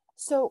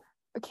 So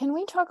can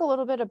we talk a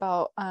little bit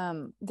about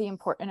the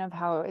importance of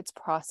how it's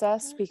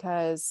processed?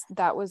 Because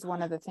that was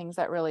one of the things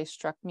that really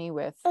struck me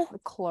with the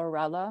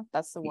chlorella.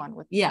 That's the one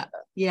with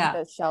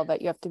the shell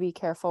that you have to be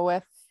careful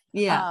with.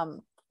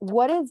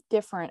 What is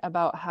different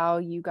about how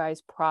you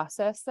guys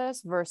process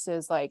this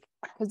versus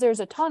because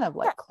there's a ton of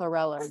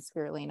chlorella and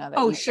spirulina that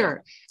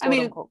I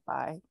mean,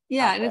 buy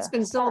and it's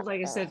been sold,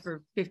 like I said,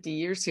 for 50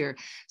 years here.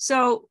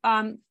 So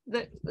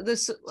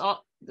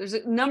there's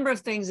a number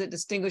of things that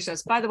distinguish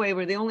us. By the way,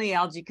 we're the only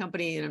algae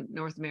company in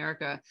North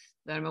America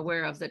that I'm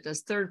aware of that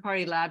does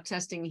third-party lab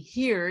testing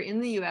here in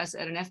the US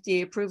at an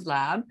FDA-approved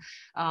lab.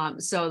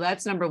 So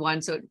that's number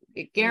one. So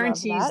it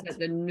guarantees that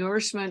the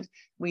nourishment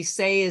we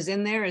say is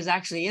in there is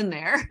actually in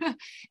there,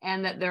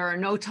 and that there are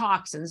no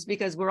toxins,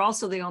 because we're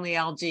also the only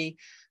algae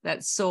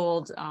that's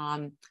sold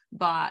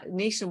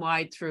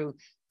nationwide through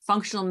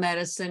functional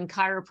medicine,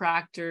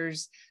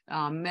 chiropractors,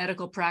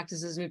 medical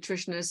practices,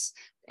 nutritionists,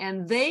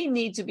 and they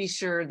need to be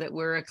sure that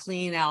we're a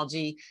clean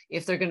algae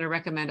if they're going to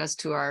recommend us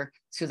to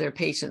their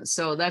patients.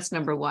 So that's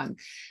number one.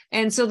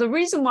 And so the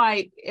reason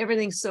why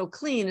everything's so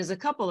clean is a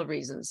couple of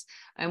reasons.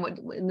 And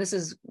this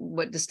is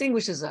what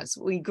distinguishes us.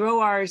 We grow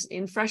ours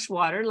in fresh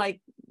water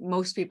like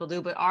most people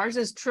do, but ours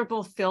is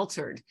triple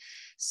filtered.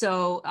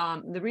 So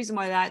the reason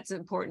why that's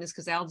important is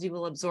because algae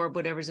will absorb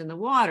whatever's in the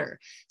water.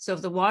 So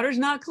if the water's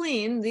not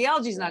clean, the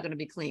algae is not going to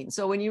be clean.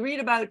 So when you read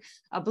about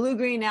a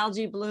blue-green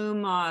algae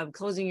bloom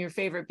closing your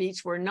favorite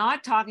beach, we're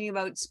not talking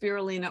about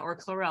spirulina or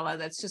chlorella.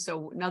 That's just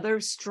another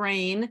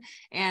strain,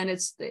 and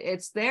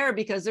it's there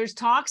because there's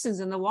toxins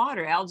in the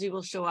water. Algae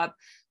will show up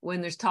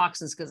when there's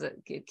toxins because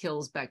it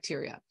kills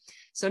bacteria.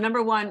 So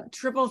number one,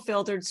 triple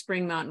filtered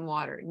spring mountain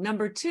water.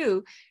 Number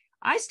two,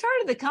 I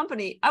started the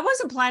company. I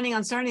wasn't planning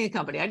on starting a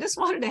company. I just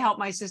wanted to help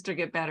my sister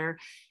get better.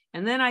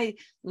 And then I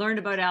learned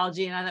about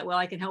algae, and I thought, well,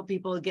 I can help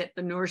people get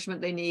the nourishment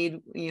they need,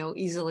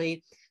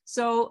 easily.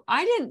 So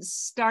I didn't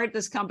start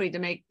this company to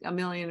make $1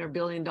 million or $1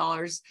 billion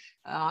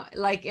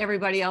like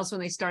everybody else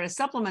when they start a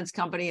supplements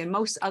company. And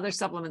most other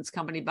supplements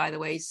company, by the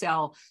way,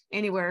 sell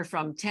anywhere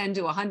from 10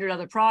 to 100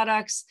 other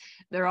products.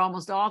 They're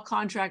almost all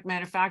contract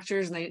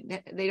manufacturers, and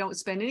they don't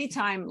spend any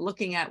time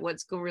looking at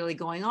what's really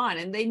going on.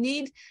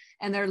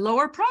 And they're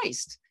lower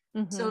priced.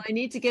 So they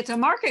need to get to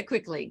market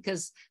quickly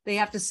because they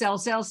have to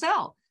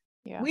sell.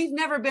 Yeah. We've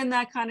never been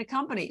that kind of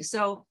company.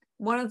 So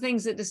one of the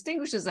things that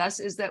distinguishes us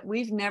is that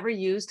we've never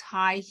used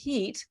high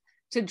heat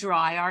to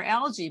dry our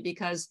algae,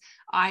 because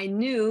I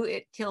knew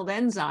it killed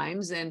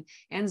enzymes, and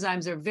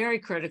enzymes are very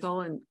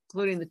critical,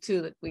 including the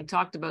two that we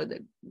talked about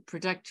that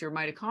protect your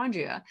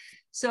mitochondria.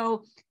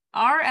 So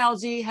our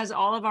algae has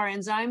all of our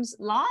enzymes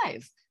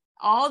live.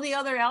 All the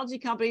other algae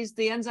companies,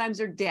 the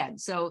enzymes are dead.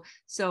 So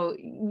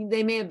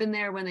they may have been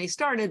there when they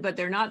started, but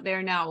they're not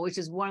there now, which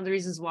is one of the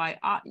reasons why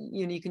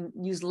you can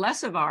use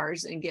less of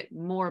ours and get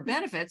more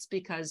benefits,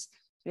 because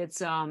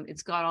it's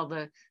got all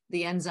the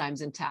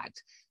enzymes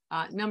intact.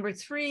 Number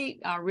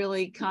three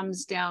really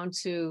comes down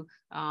to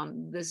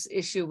this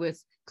issue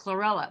with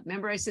chlorella.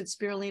 Remember I said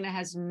spirulina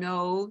has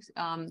no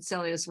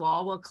cellulose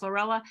wall? Well,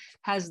 chlorella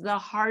has the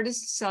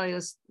hardest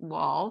cellulose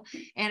wall,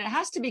 and it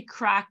has to be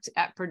cracked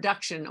at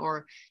production,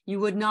 or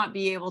you would not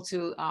be able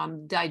to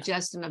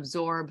digest and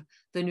absorb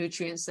the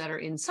nutrients that are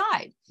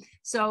inside.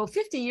 So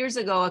 50 years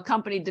ago, a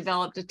company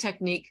developed a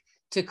technique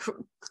to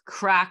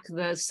crack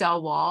the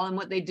cell wall, and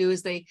what they do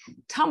is they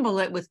tumble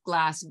it with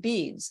glass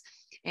beads.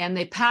 And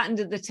they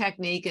patented the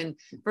technique, and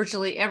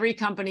virtually every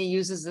company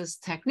uses this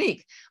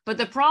technique. But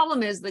the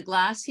problem is the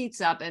glass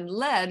heats up and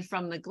lead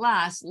from the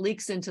glass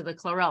leaks into the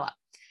chlorella.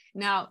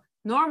 Now,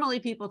 normally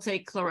people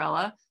take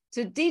chlorella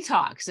to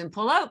detox and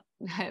pull out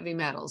heavy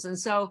metals. And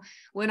so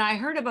when I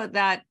heard about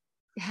that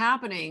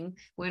happening,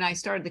 when I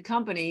started the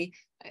company,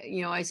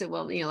 I said,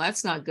 well,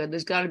 that's not good.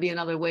 There's got to be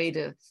another way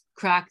to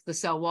crack the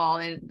cell wall.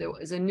 And there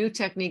was a new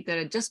technique that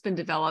had just been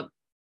developed,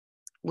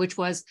 which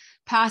was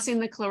passing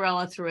the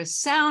chlorella through a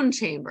sound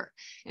chamber.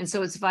 And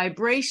so it's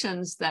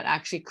vibrations that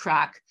actually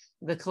crack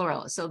the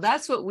chlorella. So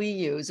that's what we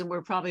use. And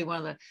we're probably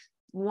one of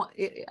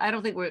the, I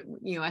don't think we're,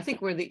 I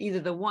think we're either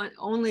the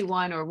only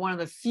one or one of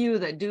the few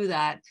that do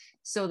that,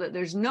 so that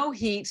there's no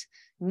heat,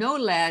 no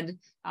lead.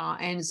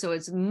 And so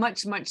it's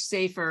much, much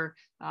safer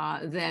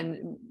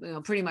than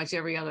pretty much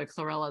every other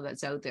chlorella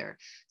that's out there.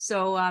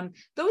 So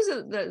those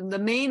are the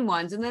main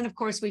ones. And then, of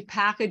course, we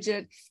package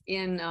it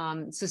in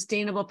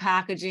sustainable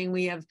packaging.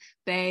 We have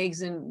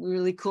bags and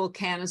really cool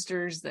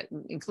canisters that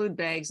include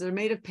bags. They're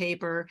made of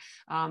paper.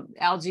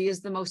 Algae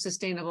is the most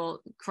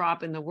sustainable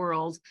crop in the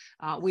world.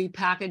 We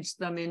package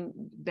them in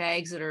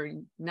bags that are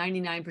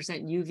 99%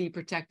 UV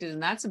protected.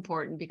 And that's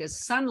important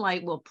because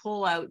sunlight will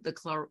pull out the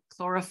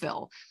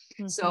chlorophyll.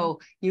 So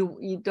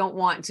you don't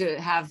want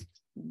to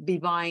be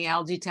buying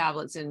algae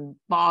tablets in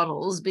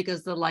bottles,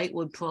 because the light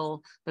would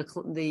pull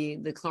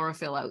the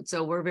chlorophyll out.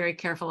 So we're very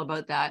careful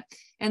about that.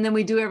 And then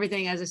we do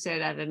everything, as I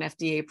said, at an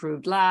FDA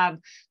approved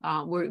lab.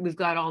 We've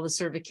got all the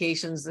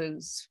certifications.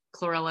 The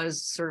chlorella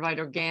is certified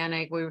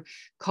organic. We're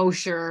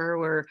kosher.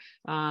 We're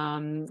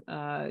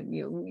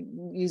we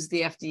use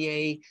the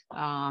FDA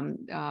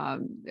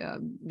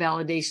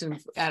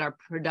validation at our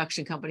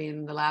production company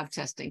in the lab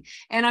testing.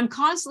 And I'm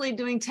constantly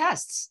doing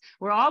tests.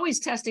 We're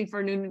always testing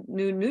for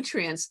new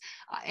nutrients.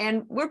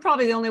 And we're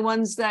probably the only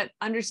ones that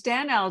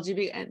understand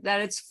algae,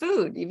 that it's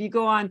food. If you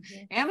go on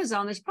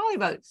Amazon, there's probably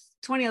about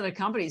 20 other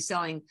companies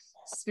selling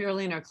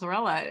spirulina or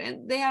chlorella,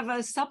 and they have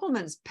a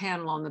supplements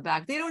panel on the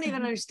back. They don't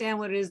even understand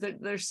what it is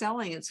that they're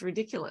selling. It's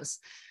ridiculous.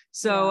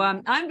 So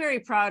I'm very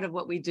proud of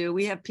what we do.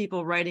 We have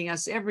people writing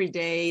us every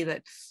day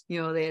that,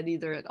 they had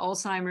either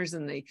Alzheimer's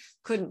and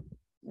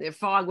their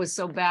fog was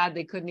so bad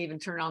they couldn't even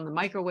turn on the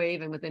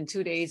microwave. And within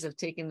 2 days of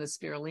taking the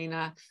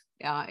spirulina,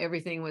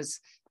 everything was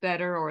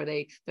better, or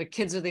their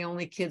kids are the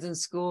only kids in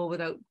school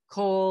without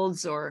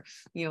colds, or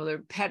their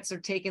pets are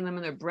taking them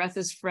and their breath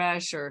is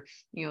fresh, or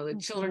the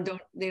children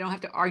don't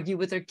have to argue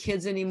with their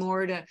kids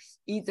anymore to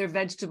eat their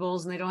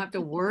vegetables, and they don't have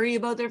to worry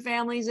about their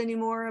families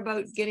anymore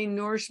about getting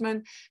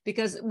nourishment,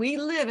 because we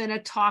live in a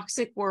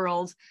toxic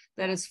world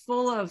that is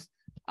full of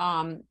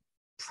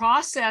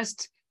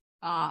processed,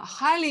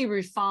 highly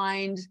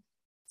refined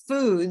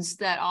foods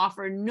that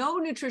offer no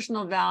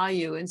nutritional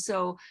value. And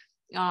so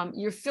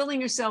you're filling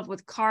yourself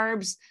with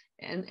carbs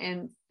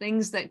and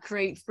things that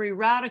create free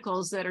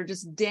radicals that are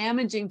just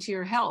damaging to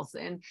your health.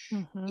 And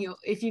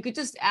if you could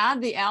just add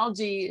the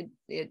algae,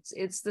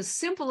 it's the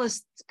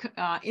simplest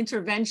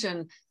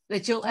intervention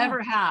that you'll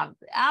ever have.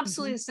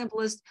 Absolutely the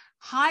simplest,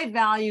 high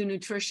value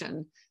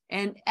nutrition,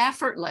 and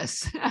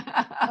effortless.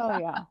 Oh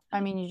yeah,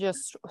 I mean, you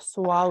just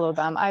swallow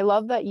them. I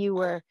love that you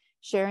were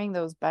sharing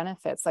those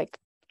benefits. Like,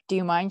 do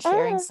you mind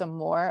sharing some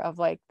more of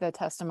like the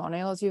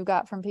testimonials you've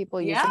got from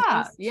people using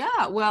these?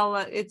 Yeah. Well,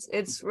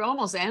 it's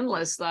almost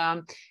endless.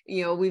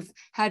 We've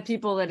had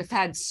people that have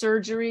had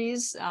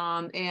surgeries,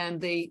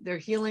 and they're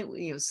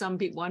healing.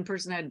 One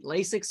person had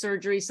LASIK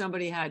surgery,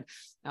 somebody had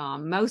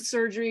mouth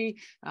surgery,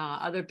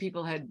 other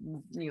people had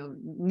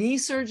knee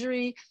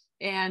surgery,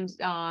 and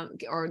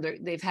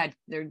they've had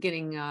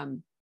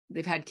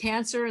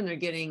cancer, and they're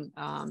getting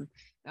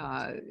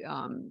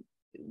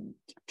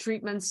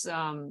treatments.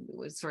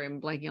 Sorry,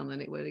 I'm blanking on the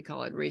name, what do they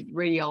call it?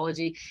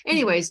 Radiology.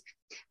 Anyways,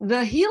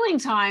 the healing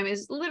time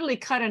is literally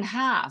cut in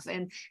half.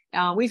 And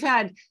we've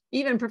had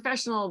even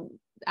professional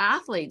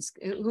athletes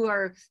who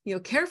are,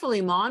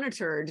 carefully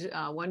monitored.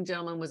 One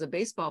gentleman was a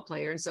baseball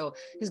player, and so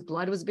his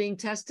blood was being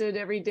tested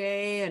every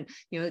day, and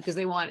because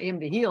they want him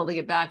to heal to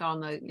get back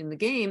in the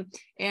game.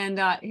 And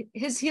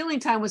his healing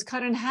time was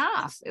cut in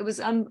half. It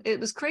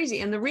was crazy.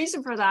 And the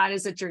reason for that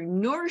is that you're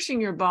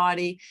nourishing your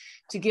body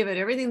to give it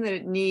everything that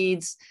it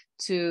needs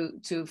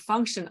to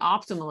function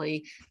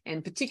optimally,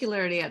 and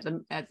particularly at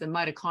the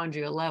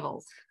mitochondrial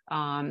level.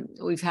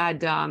 We've had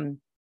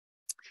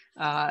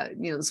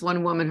this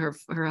one woman,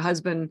 her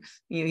husband,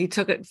 he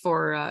took it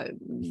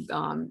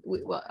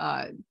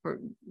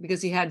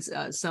because he had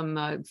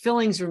some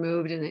fillings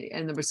removed,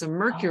 and there was some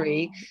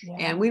mercury.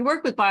 And we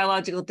work with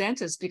biological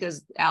dentists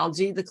because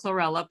algae, the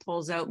chlorella,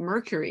 pulls out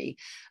mercury,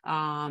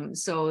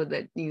 so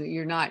that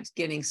you're not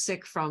getting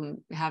sick from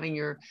having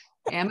your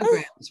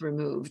amalgams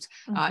removed.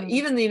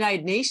 Even the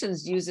United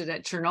Nations use it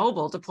at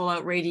Chernobyl to pull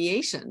out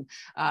radiation.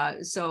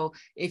 So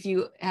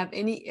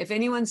if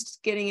anyone's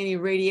getting any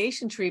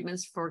radiation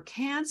treatments for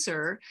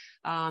cancer,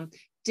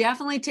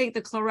 definitely take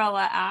the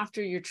chlorella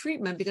after your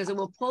treatment, because it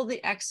will pull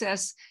the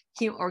excess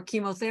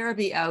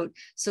chemotherapy out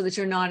so that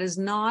you're not as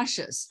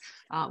nauseous.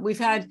 We've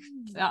had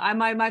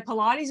my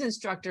Pilates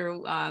instructor.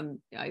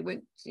 I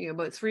went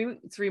about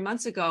three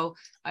months ago.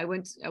 I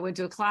went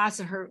to a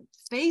class, and her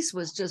face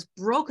was just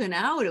broken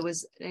out.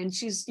 And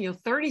she's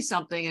 30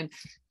 something, and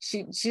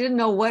she didn't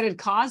know what had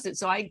caused it.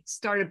 So I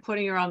started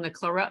putting her on the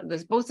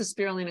chlorella, both the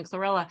spirulina and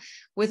chlorella.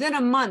 Within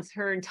a month,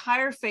 her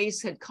entire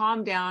face had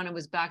calmed down and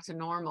was back to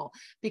normal,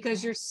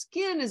 because your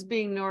skin is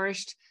being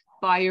nourished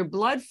by your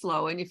blood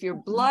flow. And if your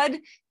blood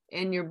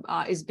and your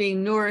is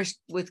being nourished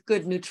with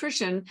good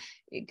nutrition,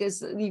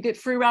 because you get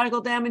free radical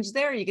damage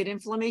there, you get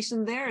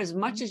inflammation there as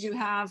much as you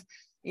have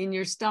in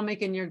your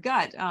stomach and your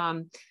gut.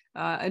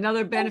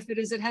 Another benefit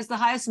is it has the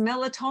highest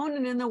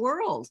melatonin in the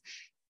world.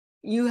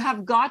 You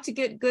have got to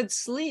get good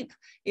sleep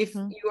if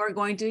you are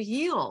going to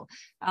heal.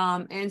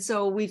 And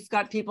so we've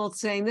got people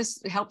saying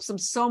this helps them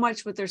so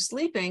much with their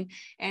sleeping.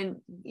 And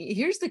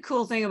here's the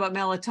cool thing about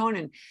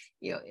melatonin,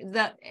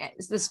 that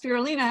the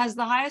spirulina has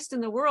the highest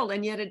in the world,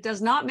 and yet it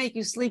does not make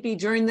you sleepy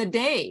during the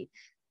day,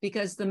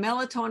 because the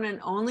melatonin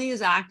only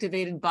is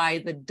activated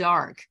by the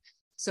dark.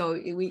 So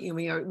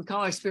we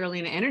call our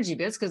spirulina energy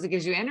bits because it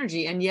gives you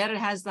energy, and yet it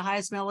has the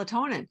highest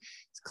melatonin.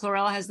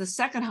 Chlorella has the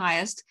second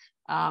highest.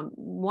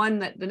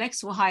 The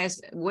next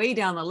highest way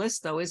down the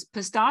list, though, is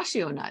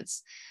pistachio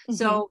nuts.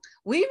 So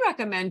we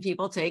recommend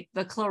people take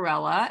the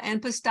chlorella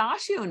and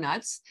pistachio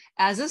nuts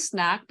as a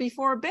snack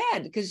before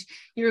bed, because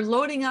you're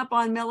loading up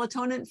on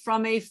melatonin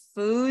from a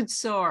food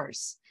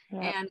source.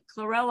 And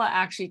chlorella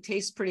actually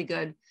tastes pretty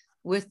good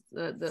with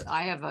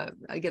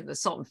I get the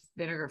salt and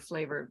vinegar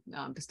flavored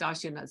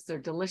pistachio nuts. They're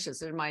delicious.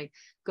 They're my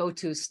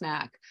go-to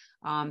snack.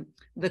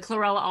 The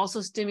chlorella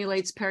also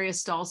stimulates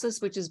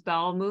peristalsis, which is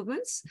bowel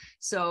movements.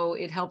 So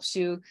it helps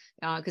you,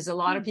 because a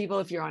lot of people,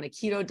 if you're on a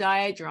keto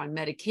diet, you're on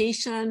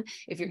medication,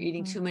 if you're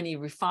eating too many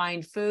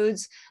refined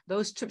foods,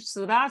 those trips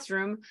to the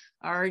bathroom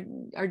are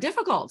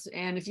difficult.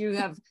 And if you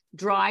have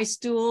dry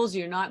stools,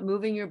 you're not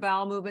moving your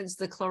bowel movements,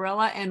 the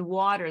chlorella and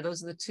water,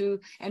 those are the two,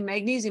 and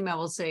magnesium, I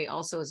will say,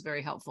 also is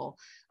very helpful.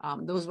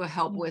 Those will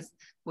help with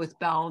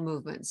bowel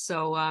movements.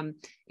 So,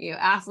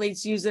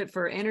 athletes use it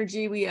for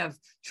energy. We have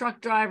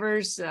truck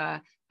drivers,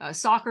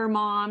 soccer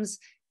moms.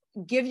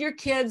 Give your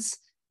kids,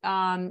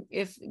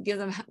 give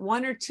them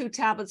 1 or 2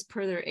 tablets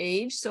per their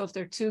age. So if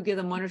they're 2, give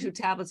them 1 or 2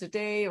 tablets a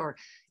day, or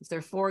if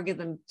they're 4, give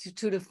them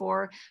 2 to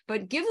 4,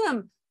 but give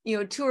them,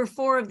 2 or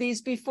 4 of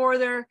these before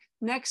their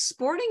next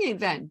sporting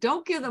event.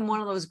 Don't give them one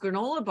of those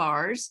granola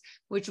bars,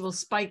 which will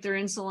spike their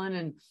insulin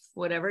and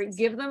whatever.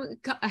 Give them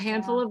a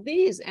handful of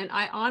these. And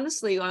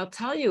I'll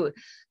tell you,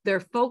 their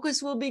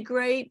focus will be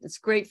great. It's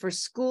great for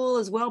school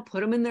as well.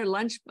 Put them in their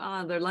lunch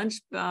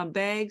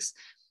bags.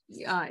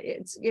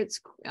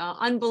 It's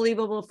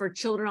unbelievable for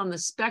children on the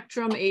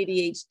spectrum,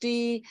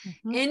 ADHD,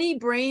 any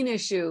brain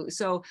issue.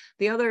 So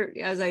the other,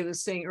 as I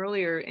was saying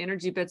earlier,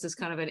 energy bits is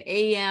kind of an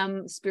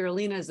AM,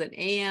 spirulina is an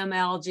AM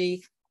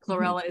algae.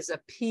 Chlorella is a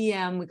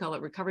PM, we call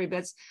it recovery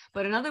bits.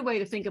 But another way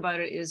to think about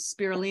it is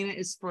spirulina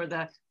is for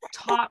the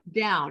top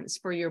down. It's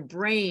for your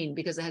brain,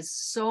 because it has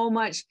so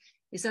much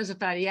essential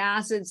fatty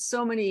acids,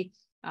 so many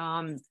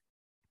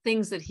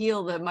things that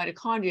heal the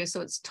mitochondria.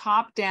 So it's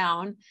top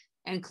down.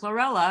 And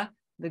chlorella,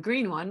 the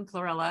green one,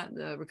 chlorella,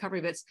 the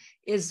recovery bits,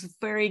 is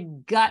very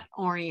gut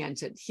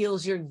oriented,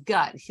 heals your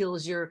gut,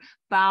 heals your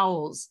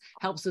bowels,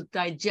 helps with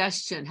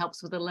digestion,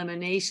 helps with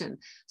elimination.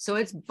 So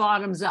it's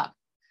bottoms up.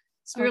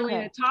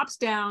 Spirulina tops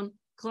down,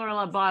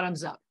 chlorella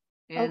bottoms up.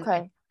 And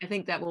I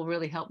think that will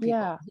really help people.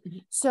 Yeah.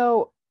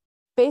 So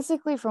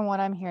basically, from what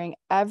I'm hearing,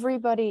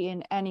 everybody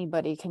and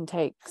anybody can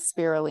take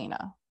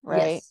spirulina,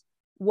 right? Yes.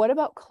 What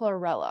about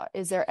chlorella?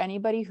 Is there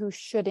anybody who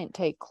shouldn't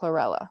take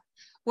chlorella?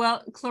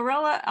 Well,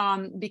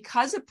 chlorella,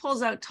 because it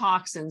pulls out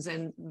toxins,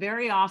 and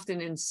very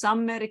often in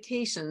some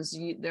medications,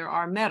 there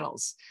are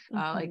metals,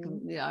 like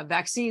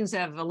vaccines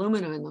have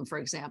aluminum in them, for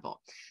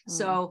example.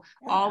 So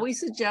all we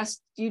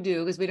suggest you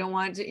do, because we don't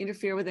want it to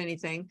interfere with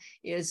anything,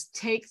 is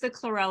take the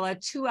chlorella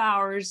 2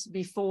 hours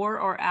before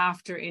or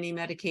after any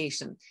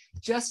medication,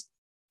 just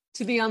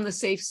to be on the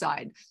safe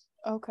side.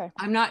 Okay.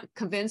 I'm not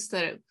convinced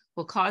that it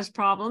will cause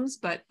problems,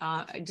 but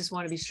I just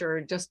want to be sure,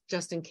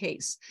 just in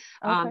case.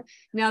 Okay.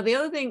 Now, the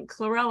other thing,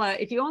 chlorella,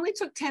 if you only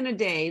took 10 a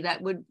day,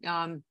 that would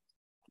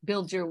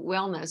build your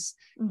wellness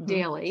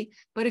daily.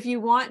 But if you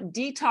want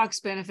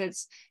detox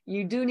benefits,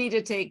 you do need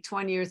to take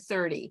 20 or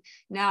 30.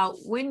 Now,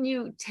 when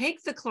you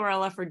take the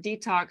chlorella for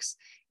detox,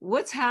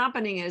 what's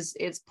happening is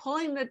it's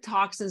pulling the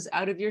toxins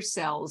out of your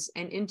cells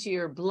and into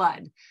your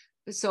blood.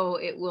 So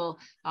it will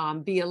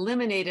be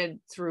eliminated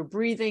through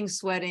breathing,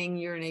 sweating,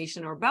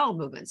 urination, or bowel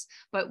movements.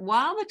 But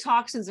while the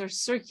toxins are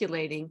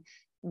circulating,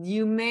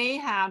 you may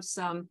have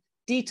some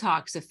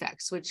detox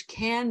effects, which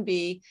can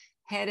be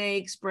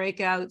headaches,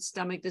 breakouts,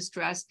 stomach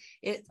distress.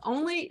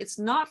 It's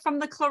not from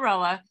the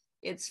chlorella,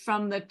 it's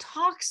from the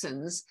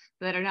toxins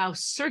that are now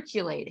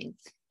circulating.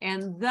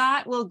 And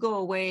that will go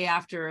away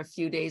after a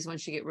few days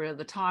once you get rid of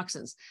the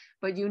toxins.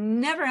 But you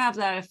never have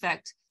that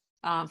effect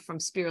from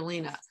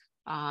spirulina.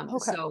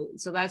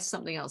 So that's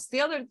something else.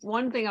 The other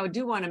one thing I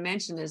do want to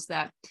mention is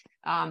that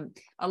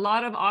a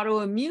lot of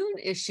autoimmune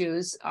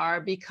issues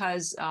are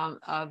because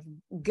of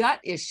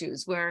gut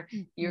issues, where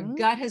your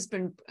gut has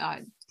been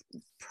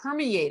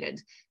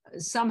permeated.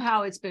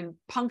 Somehow it's been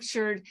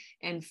punctured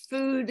and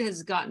food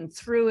has gotten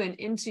through and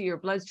into your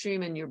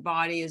bloodstream, and your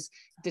body has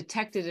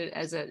detected it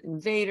as an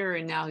invader,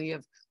 and now you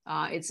have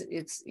it's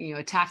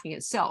attacking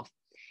itself.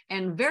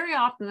 And very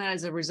often that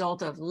is a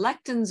result of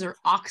lectins or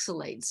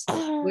oxalates,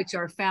 which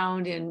are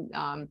found in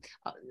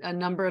a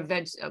number of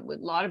a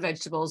lot of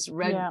vegetables.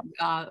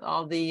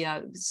 All the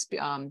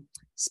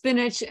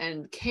spinach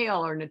and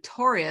kale are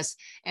notorious.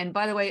 And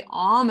by the way,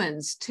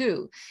 almonds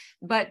too.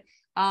 But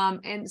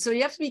and so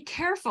you have to be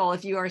careful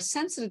if you are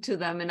sensitive to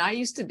them. And I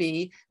used to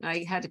be, and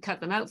I had to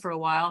cut them out for a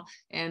while.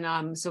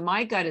 And so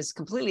my gut is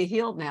completely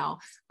healed now.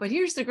 But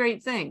here's the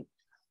great thing.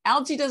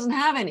 Algae doesn't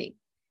have any.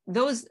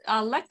 Those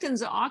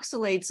lectins,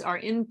 oxalates are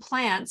in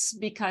plants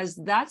because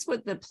that's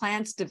what the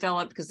plants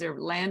develop, because they're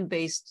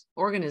land-based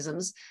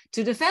organisms,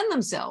 to defend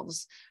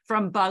themselves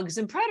from bugs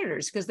and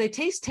predators, because they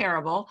taste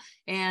terrible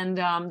and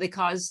they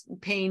cause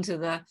pain to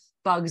the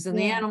bugs and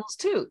the animals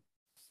too.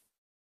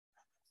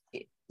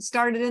 It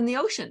started in the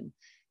ocean.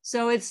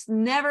 So it's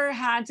never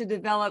had to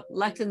develop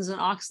lectins and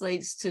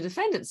oxalates to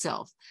defend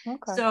itself.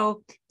 Okay.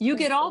 So you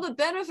get all the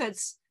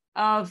benefits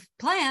of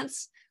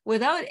plants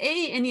without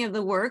any of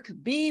the work,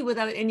 B,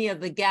 without any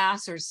of the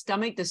gas or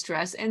stomach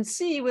distress, and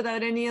C,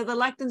 without any of the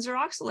lectins or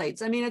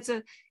oxalates. I mean, it's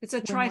a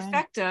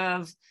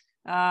trifecta of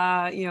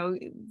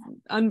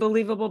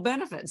unbelievable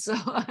benefits. So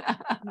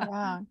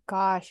yeah,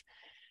 gosh.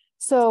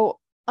 So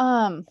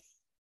I'm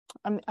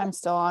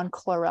still on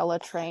chlorella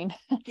train.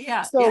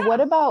 Yeah. So what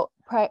about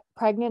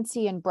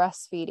pregnancy and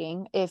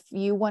breastfeeding? If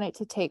you wanted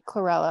to take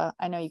chlorella,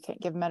 I know you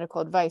can't give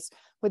medical advice,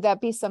 would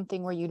that be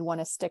something where you'd want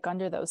to stick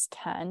under those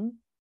 10?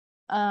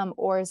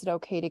 Or is it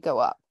okay to go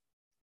up?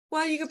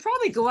 Well, you could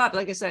probably go up.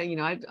 Like I said,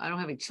 I don't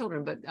have any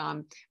children, but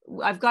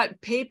I've got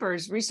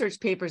research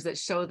papers that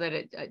show that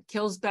it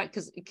kills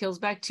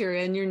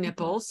bacteria in your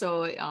nipple.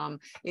 So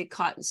it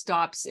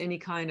stops any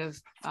kind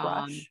of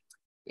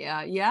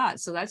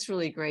so that's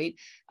really great.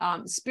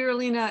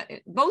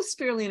 Spirulina, both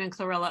spirulina and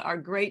chlorella are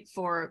great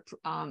for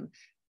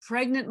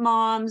pregnant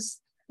moms,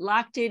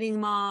 lactating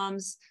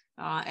moms,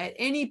 at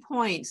any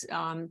point,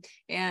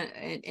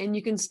 and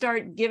you can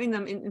start giving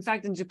them. In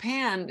fact, in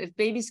Japan, if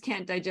babies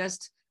can't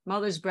digest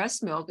mother's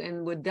breast milk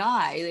and would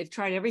die, they've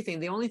tried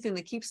everything. The only thing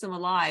that keeps them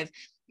alive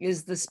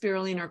is the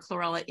spirulina or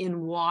chlorella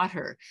in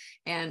water.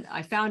 And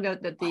I found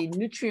out that the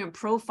nutrient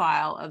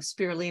profile of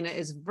spirulina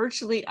is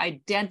virtually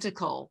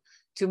identical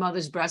to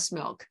mother's breast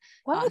milk.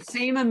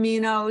 Same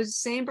aminos,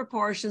 same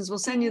proportions. We'll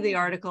send you the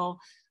article.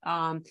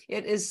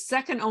 It is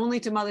second only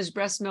to mother's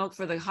breast milk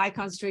for the high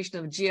concentration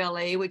of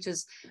GLA, which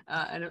is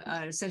an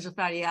essential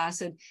fatty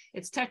acid.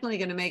 It's technically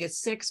going to make it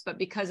 6, but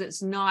because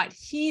it's not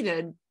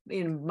heated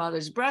in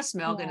mother's breast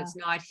milk and it's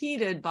not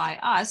heated by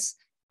us,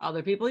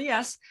 other people,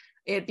 yes,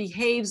 it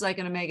behaves like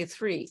an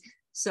omega-3.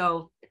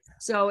 So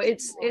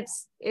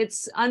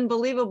it's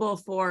unbelievable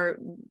for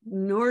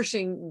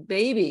nourishing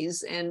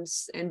babies and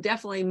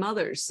definitely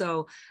mothers.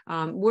 So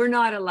we're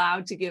not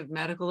allowed to give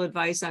medical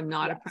advice. I'm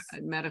not a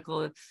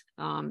medical.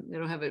 I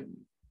don't have a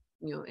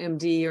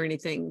MD or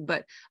anything,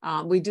 but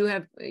we do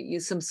have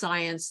some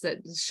science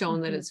that's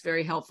shown that it's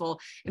very helpful.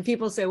 And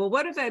people say, well,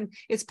 what if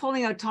it's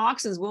pulling out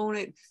toxins? Won't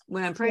it,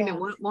 when I'm pregnant,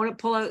 won't it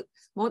pull out?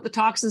 Won't the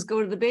toxins go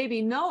to the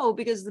baby? No,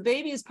 because the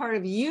baby is part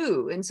of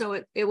you. And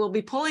so it will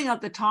be pulling out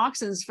the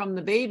toxins from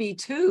the baby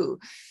too.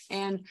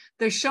 And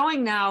they're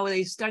showing now,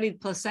 they studied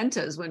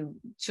placentas when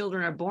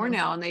children are born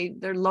now,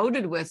 and they're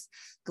loaded with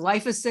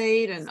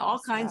glyphosate and all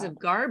kinds of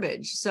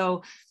garbage.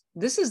 So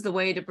this is the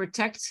way to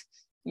protect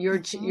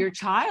your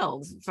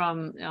child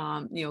from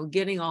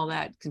getting all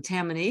that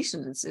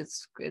contamination.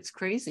 It's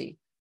crazy.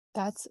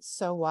 That's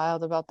so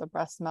wild about the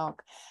breast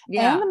milk and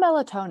Yeah. the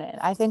melatonin.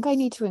 I think I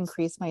need to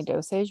increase my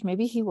dosage.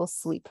 Maybe he will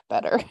sleep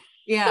better.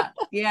 Yeah.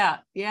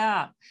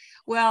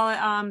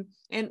 Well,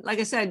 and like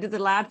I said, I did the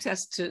lab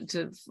test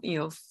to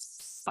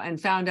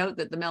and found out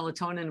that the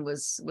melatonin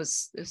was,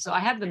 so I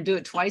had them do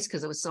it twice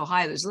because it was so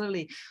high. There's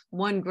literally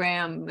 1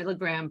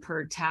 milligram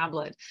per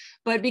tablet,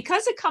 but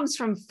because it comes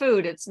from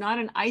food, it's not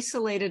an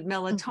isolated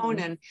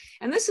melatonin.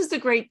 And this is the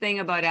great thing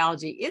about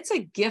algae. It's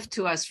a gift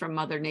to us from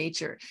Mother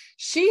Nature.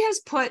 She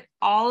has put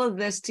all of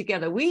this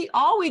together.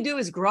 All we do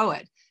is grow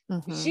it.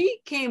 She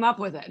came up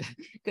with it,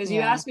 because you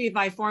asked me if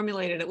I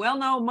formulated it. Well,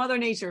 no, Mother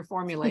Nature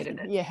formulated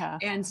it. Yeah.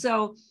 And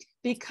so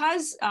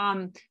because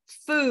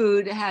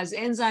food has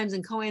enzymes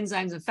and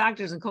coenzymes and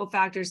factors and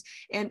cofactors,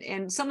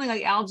 and something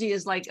like algae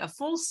is like a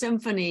full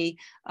symphony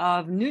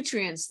of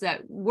nutrients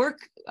that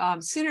work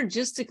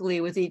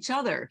synergistically with each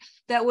other,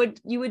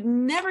 you would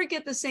never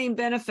get the same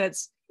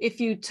benefits if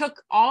you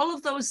took all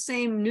of those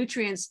same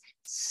nutrients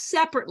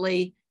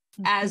separately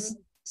as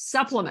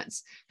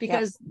supplements,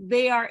 because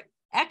they are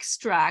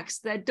extracts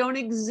that don't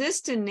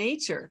exist in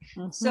nature.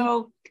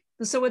 So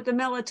with the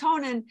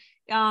melatonin,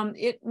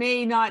 it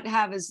may not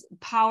have as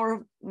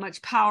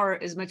much power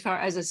as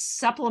a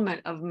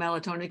supplement of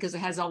melatonin, because it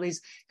has all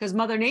these, because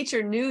Mother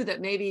Nature knew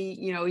that maybe,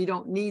 you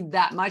don't need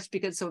that much,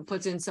 so it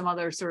puts in some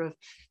other sort of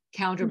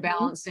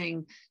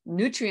counterbalancing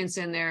nutrients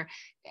in there.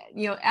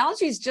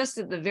 Algae is just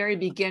at the very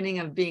beginning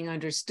of being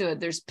understood.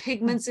 There's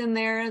pigments in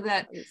there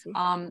that,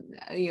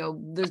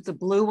 there's the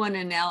blue one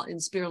in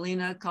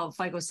spirulina called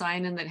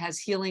phycocyanin that has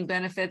healing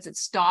benefits. It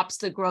stops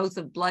the growth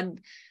of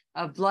blood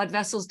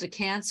vessels to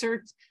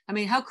cancer. I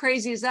mean, how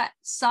crazy is that?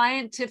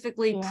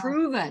 Scientifically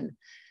proven.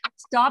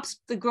 Stops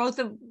the growth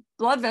of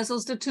blood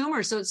vessels to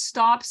tumors. So it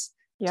stops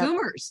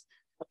tumors.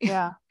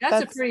 Yeah.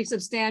 That's a pretty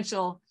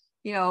substantial,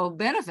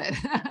 benefit.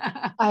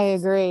 I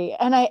agree.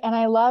 And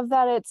I love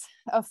that it's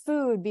a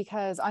food,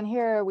 because on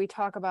here we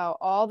talk about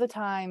all the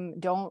time,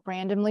 don't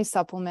randomly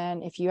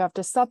supplement. If you have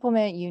to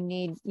supplement, you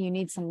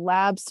need some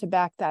labs to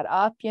back that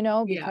up,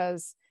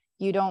 because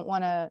you don't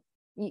want to,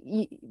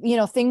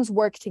 things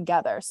work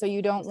together. So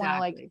you don't want to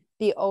like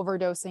be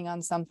overdosing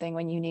on something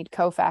when you need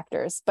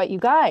cofactors. But you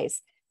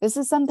guys, this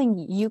is something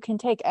you can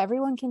take.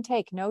 Everyone can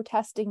take, no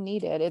testing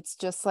needed. It's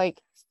just like,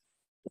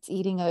 it's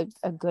eating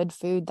a good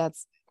food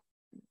that's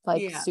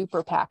like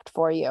super packed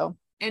for you.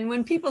 And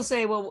when people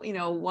say, well,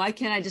 why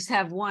can't I just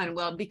have one?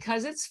 Well,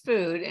 because it's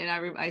food.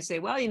 And I say,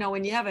 well,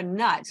 when you have a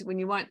nut, when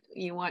you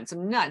want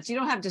some nuts, you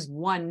don't have just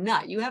one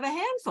nut, you have a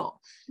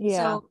handful.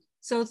 Yeah.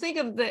 So think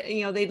of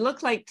they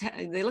look like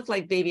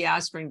baby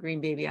aspirin,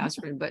 green baby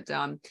aspirin, but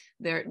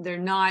they're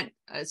not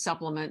a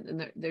supplement,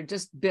 and they're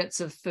just bits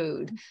of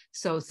food.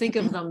 So think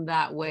of them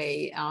that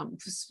way.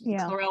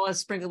 Chlorella,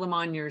 sprinkle them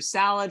on your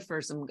salad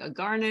for a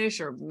garnish,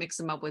 or mix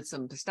them up with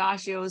some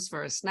pistachios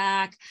for a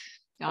snack.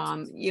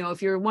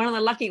 If you're one of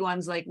the lucky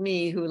ones like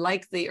me who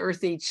like the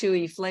earthy,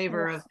 chewy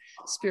flavor of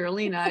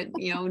spirulina,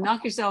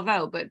 knock yourself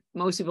out, but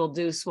most people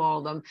do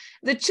swallow them.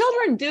 The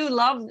children do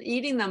love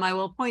eating them. I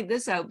will point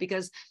this out,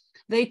 because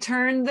they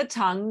turn the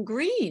tongue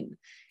green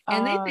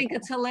and they think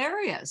it's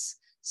hilarious.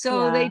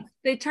 So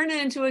they turn it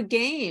into a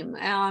game.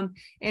 And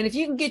if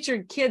you can get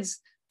your kids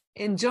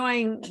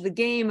enjoying the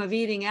game of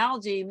eating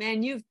algae,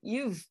 man,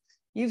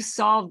 you've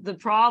solved the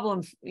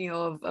problem,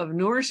 of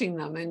nourishing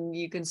them, and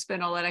you can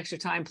spend all that extra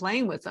time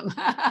playing with them.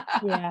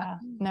 Yeah,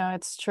 no,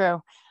 it's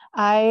true.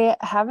 I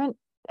haven't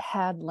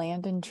had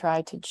Landon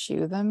try to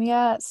chew them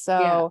yet.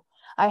 So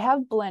I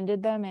have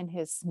blended them in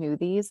his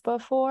smoothies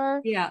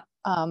before. Yeah.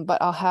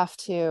 But I'll have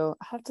to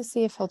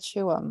see if he'll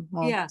chew them.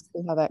 We'll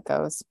see how that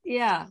goes.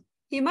 Yeah.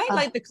 He might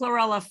like the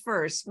chlorella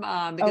first,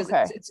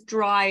 because it's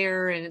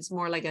drier and it's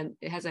more like it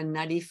has a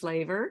nutty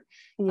flavor.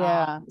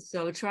 Yeah.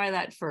 So try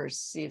that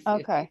first. See if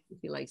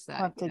he likes that.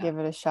 I'll have to give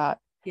it a shot.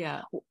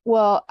 Yeah.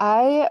 Well,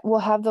 I will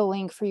have the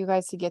link for you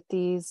guys to get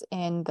these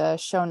in the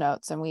show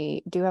notes, and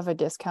we do have a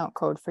discount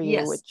code for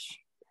you,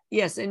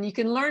 Yes, and you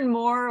can learn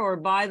more or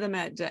buy them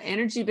at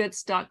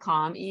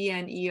energybits.com,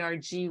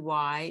 ENERGY,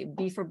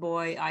 B for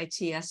boy,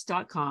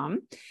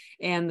 ITS.com.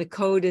 And the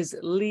code is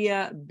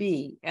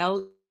LEAHB,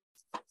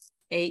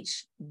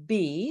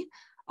 LHB,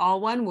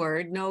 all one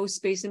word, no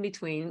space in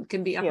between,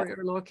 can be upper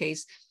or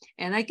lowercase.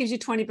 And that gives you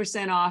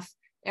 20% off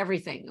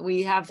everything.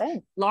 We have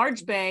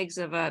large bags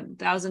of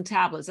 1,000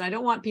 tablets. And I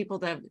don't want people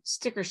to have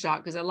sticker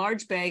shock, because a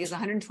large bag is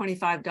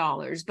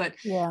 $125, but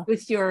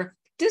with your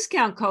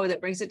discount code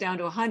that brings it down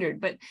to 100.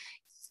 But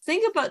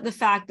think about the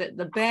fact that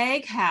the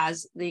bag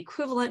has the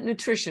equivalent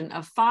nutrition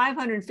of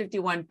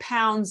 551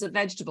 pounds of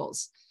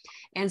vegetables.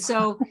 And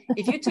so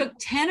if you took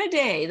 10 a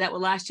day, that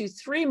will last you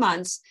 3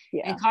 months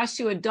and cost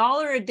you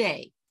 $1 a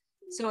day.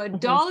 So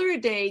 $1 a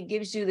day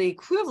gives you the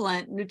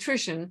equivalent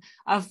nutrition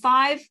of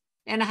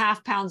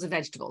 5.5 pounds of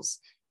vegetables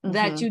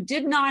that you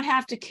did not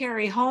have to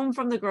carry home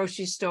from the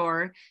grocery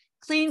store,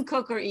 clean,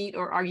 cook, or eat,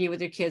 or argue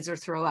with your kids or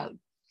throw out.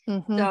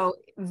 So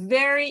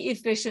very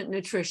efficient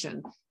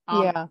nutrition.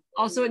 Yeah.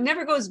 Also, it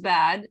never goes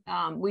bad.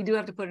 We do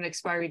have to put an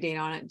expiry date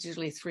on it,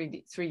 usually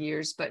three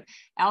years, but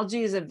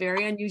algae is a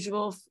very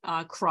unusual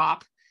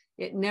crop.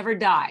 It never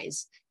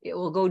dies. It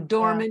will go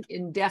dormant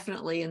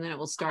indefinitely, and then it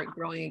will start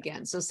growing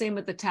again. So same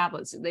with the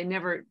tablets. They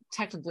never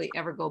technically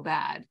ever go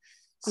bad.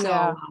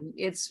 So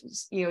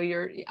it's,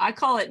 I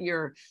call it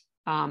your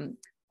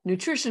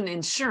nutrition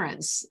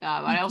insurance.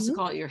 I also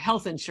call it your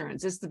health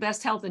insurance. It's the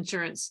best health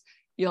insurance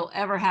you'll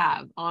ever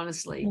have,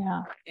 honestly.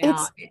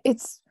 Yeah.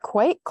 It's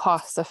quite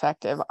cost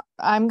effective.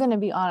 I'm going to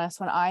be honest,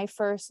 when I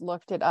first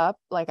looked it up,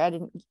 like I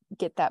didn't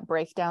get that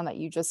breakdown that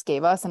you just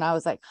gave us, and I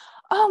was like,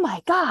 oh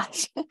my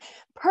gosh,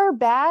 per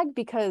bag,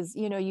 because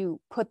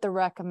you put the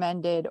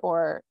recommended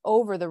or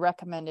over the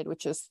recommended,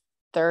 which is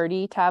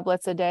 30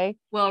 tablets a day.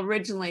 Well,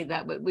 originally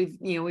that, but we've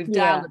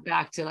dialed it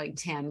back to like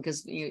 10,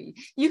 because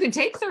you can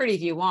take 30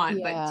 if you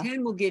want, but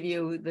 10 will give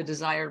you the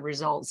desired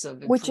results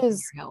of which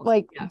is your health.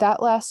 Like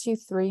that lasts you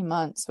 3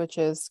 months, which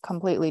is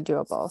completely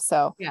doable.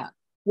 So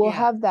we'll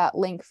have that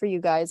link for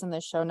you guys in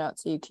the show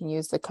notes, so you can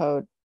use the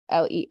code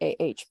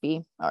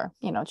LEAHB, or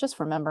just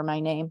remember my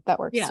name. That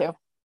works too.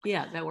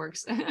 Yeah, that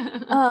works.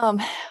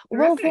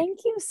 Well, thank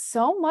you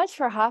so much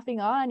for hopping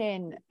on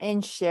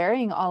and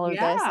sharing all of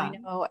this. I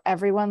know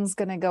everyone's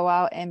going to go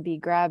out and be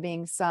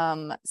grabbing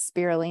some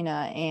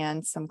spirulina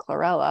and some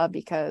chlorella,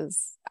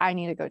 because I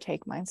need to go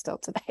take mine still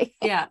today.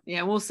 Yeah,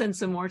 we'll send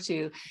some more to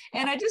you.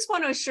 And I just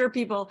want to assure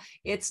people,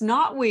 it's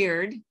not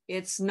weird.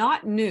 It's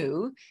not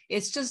new.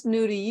 It's just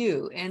new to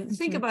you. And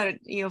think about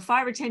it,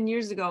 5 or 10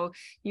 years ago,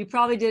 you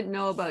probably didn't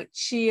know about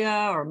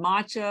chia or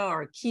matcha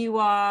or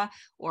quinoa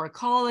or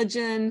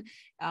collagen,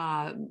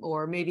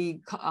 or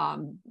maybe,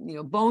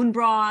 bone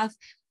broth.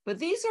 But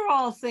these are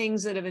all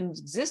things that have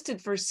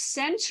existed for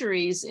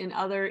centuries in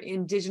other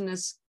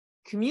indigenous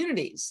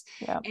communities.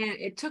 And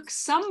it took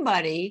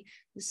somebody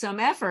some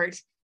effort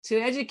to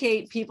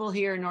educate people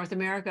here in North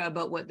America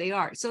about what they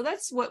are. So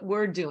that's what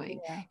we're doing.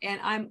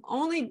 And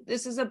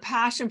this is a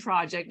passion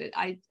project.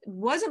 I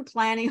wasn't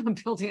planning on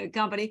building a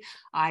company.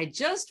 I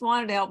just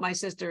wanted to help my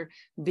sister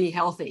be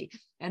healthy.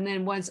 And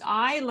then once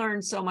I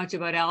learned so much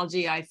about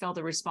algae, I felt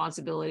a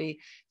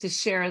responsibility to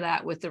share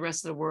that with the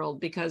rest of the world,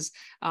 because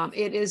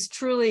it is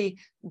truly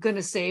going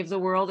to save the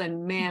world.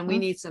 And man, we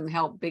need some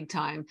help big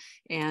time.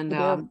 And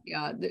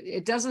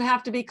it doesn't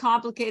have to be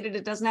complicated.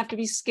 It doesn't have to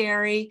be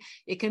scary.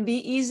 It can be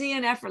easy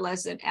and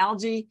effortless. And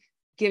algae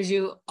gives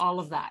you all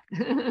of that.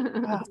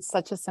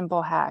 Such a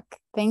simple hack.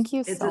 Thank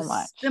you so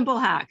much. Simple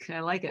hack.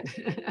 I like it.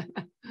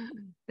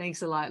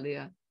 Thanks a lot,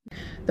 Leah.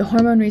 The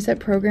Hormone Reset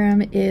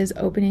program is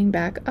opening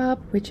back up,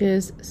 which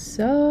is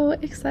so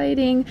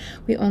exciting.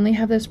 We only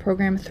have this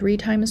program 3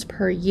 times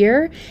per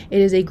year.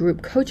 It is a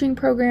group coaching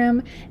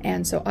program,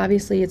 and so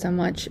obviously it's a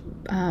much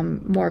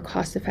more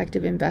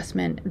cost-effective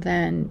investment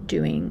than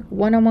doing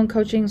one-on-one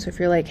coaching. So if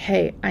you're like,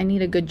 hey, I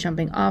need a good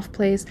jumping off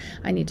place,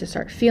 I need to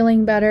start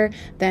feeling better,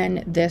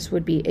 then this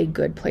would be a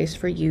good place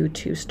for you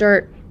to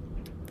start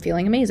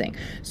feeling amazing.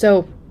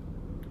 So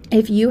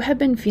if you have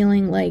been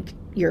feeling like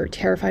you're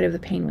terrified of the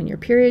pain when your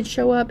periods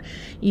show up,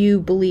 you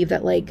believe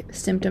that like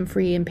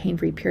symptom-free and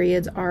pain-free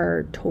periods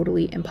are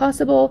totally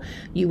impossible,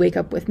 you wake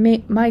up with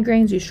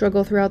migraines, you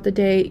struggle throughout the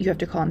day, you have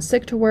to call in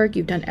sick to work,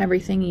 you've done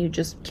everything, you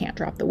just can't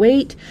drop the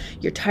weight,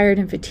 you're tired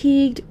and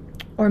fatigued,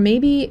 or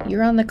maybe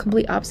you're on the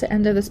complete opposite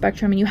end of the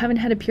spectrum and you haven't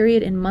had a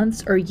period in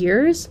months or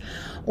years,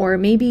 or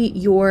maybe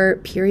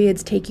your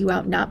periods take you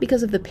out not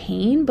because of the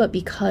pain, but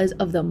because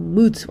of the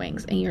mood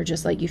swings, and you're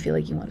just like, you feel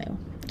like you want to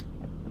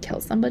kill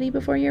somebody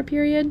before your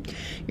period,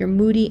 you're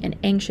moody and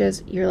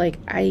anxious, you're like,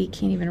 I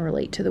can't even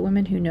relate to the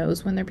women who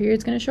knows when their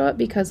period's going to show up,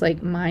 because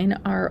like mine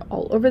are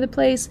all over the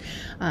place.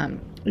 And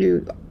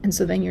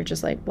so then you're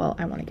just like, well,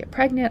 I want to get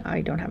pregnant,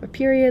 I don't have a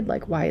period,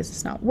 like why is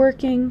this not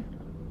working?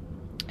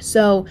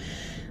 So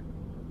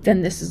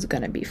then this is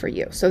going to be for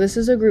you. So this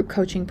is a group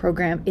coaching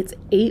program. It's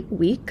 8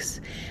 weeks.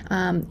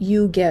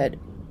 You get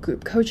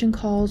group coaching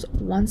calls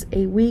once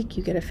a week.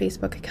 You get a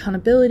Facebook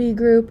accountability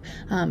group.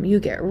 You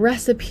get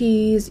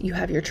recipes. You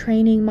have your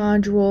training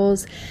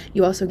modules.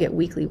 You also get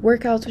weekly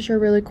workouts, which are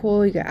really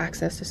cool. You get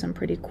access to some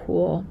pretty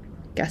cool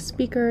guest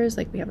speakers.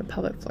 Like we have a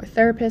pelvic floor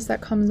therapist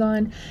that comes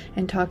on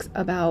and talks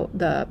about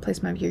the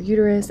placement of your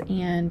uterus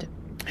and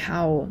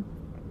how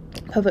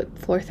pelvic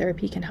floor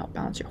therapy can help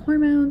balance your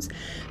hormones.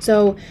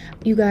 So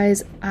you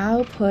guys,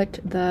 I'll put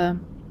the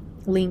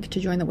link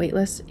to join the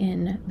waitlist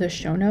in the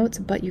show notes,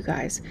 but you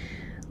guys,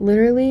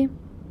 literally,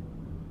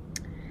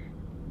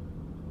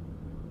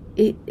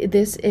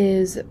 this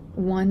is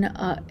one,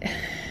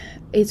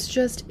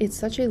 it's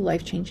such a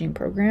life-changing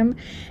program,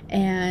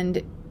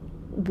 and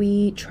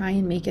we try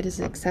and make it as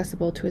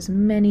accessible to as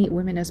many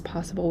women as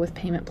possible with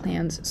payment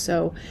plans.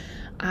 So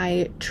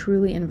I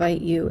truly invite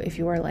you, if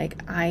you are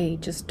like, I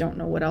just don't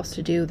know what else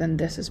to do, then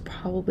this is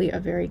probably a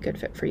very good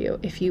fit for you.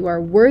 If you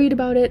are worried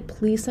about it,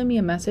 please send me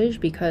a message,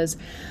 because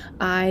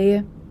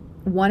I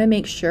want to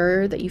make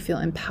sure that you feel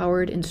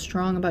empowered and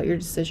strong about your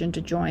decision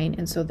to join.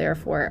 And so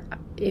therefore,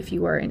 if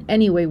you are in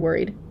any way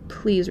worried,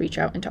 please reach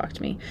out and talk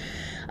to me,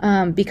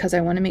 because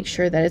I want to make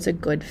sure that it's a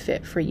good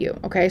fit for you.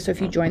 Okay. So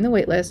if you join the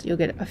waitlist, you'll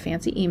get a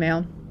fancy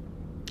email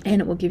and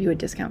it will give you a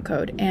discount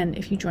code. And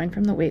if you join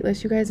from the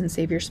waitlist, you guys, and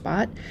save your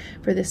spot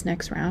for this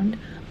next round,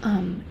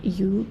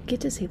 you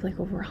get to save like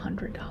over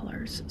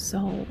 $100.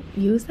 So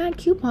use that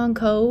coupon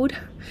code,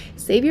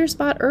 save your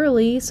spot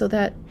early so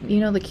that, you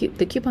know, the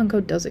coupon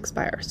code does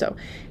expire. So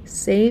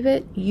save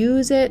it,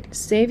 use it,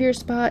 save your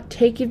spot,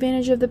 take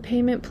advantage of the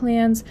payment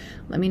plans.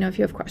 Let me know if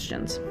you have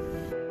questions.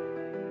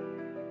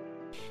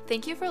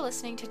 Thank you for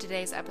listening to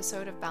today's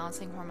episode of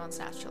Balancing Hormones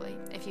Naturally.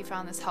 If you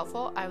found this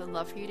helpful, I would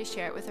love for you to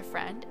share it with a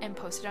friend and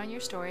post it on your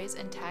stories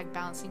and tag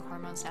Balancing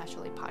Hormones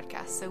Naturally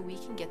podcast so we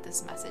can get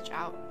this message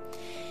out.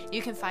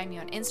 You can find me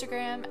on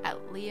Instagram at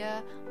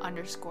Leah_BRUEG,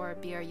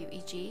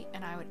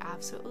 and I would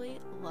absolutely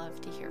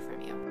love to hear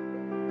from you.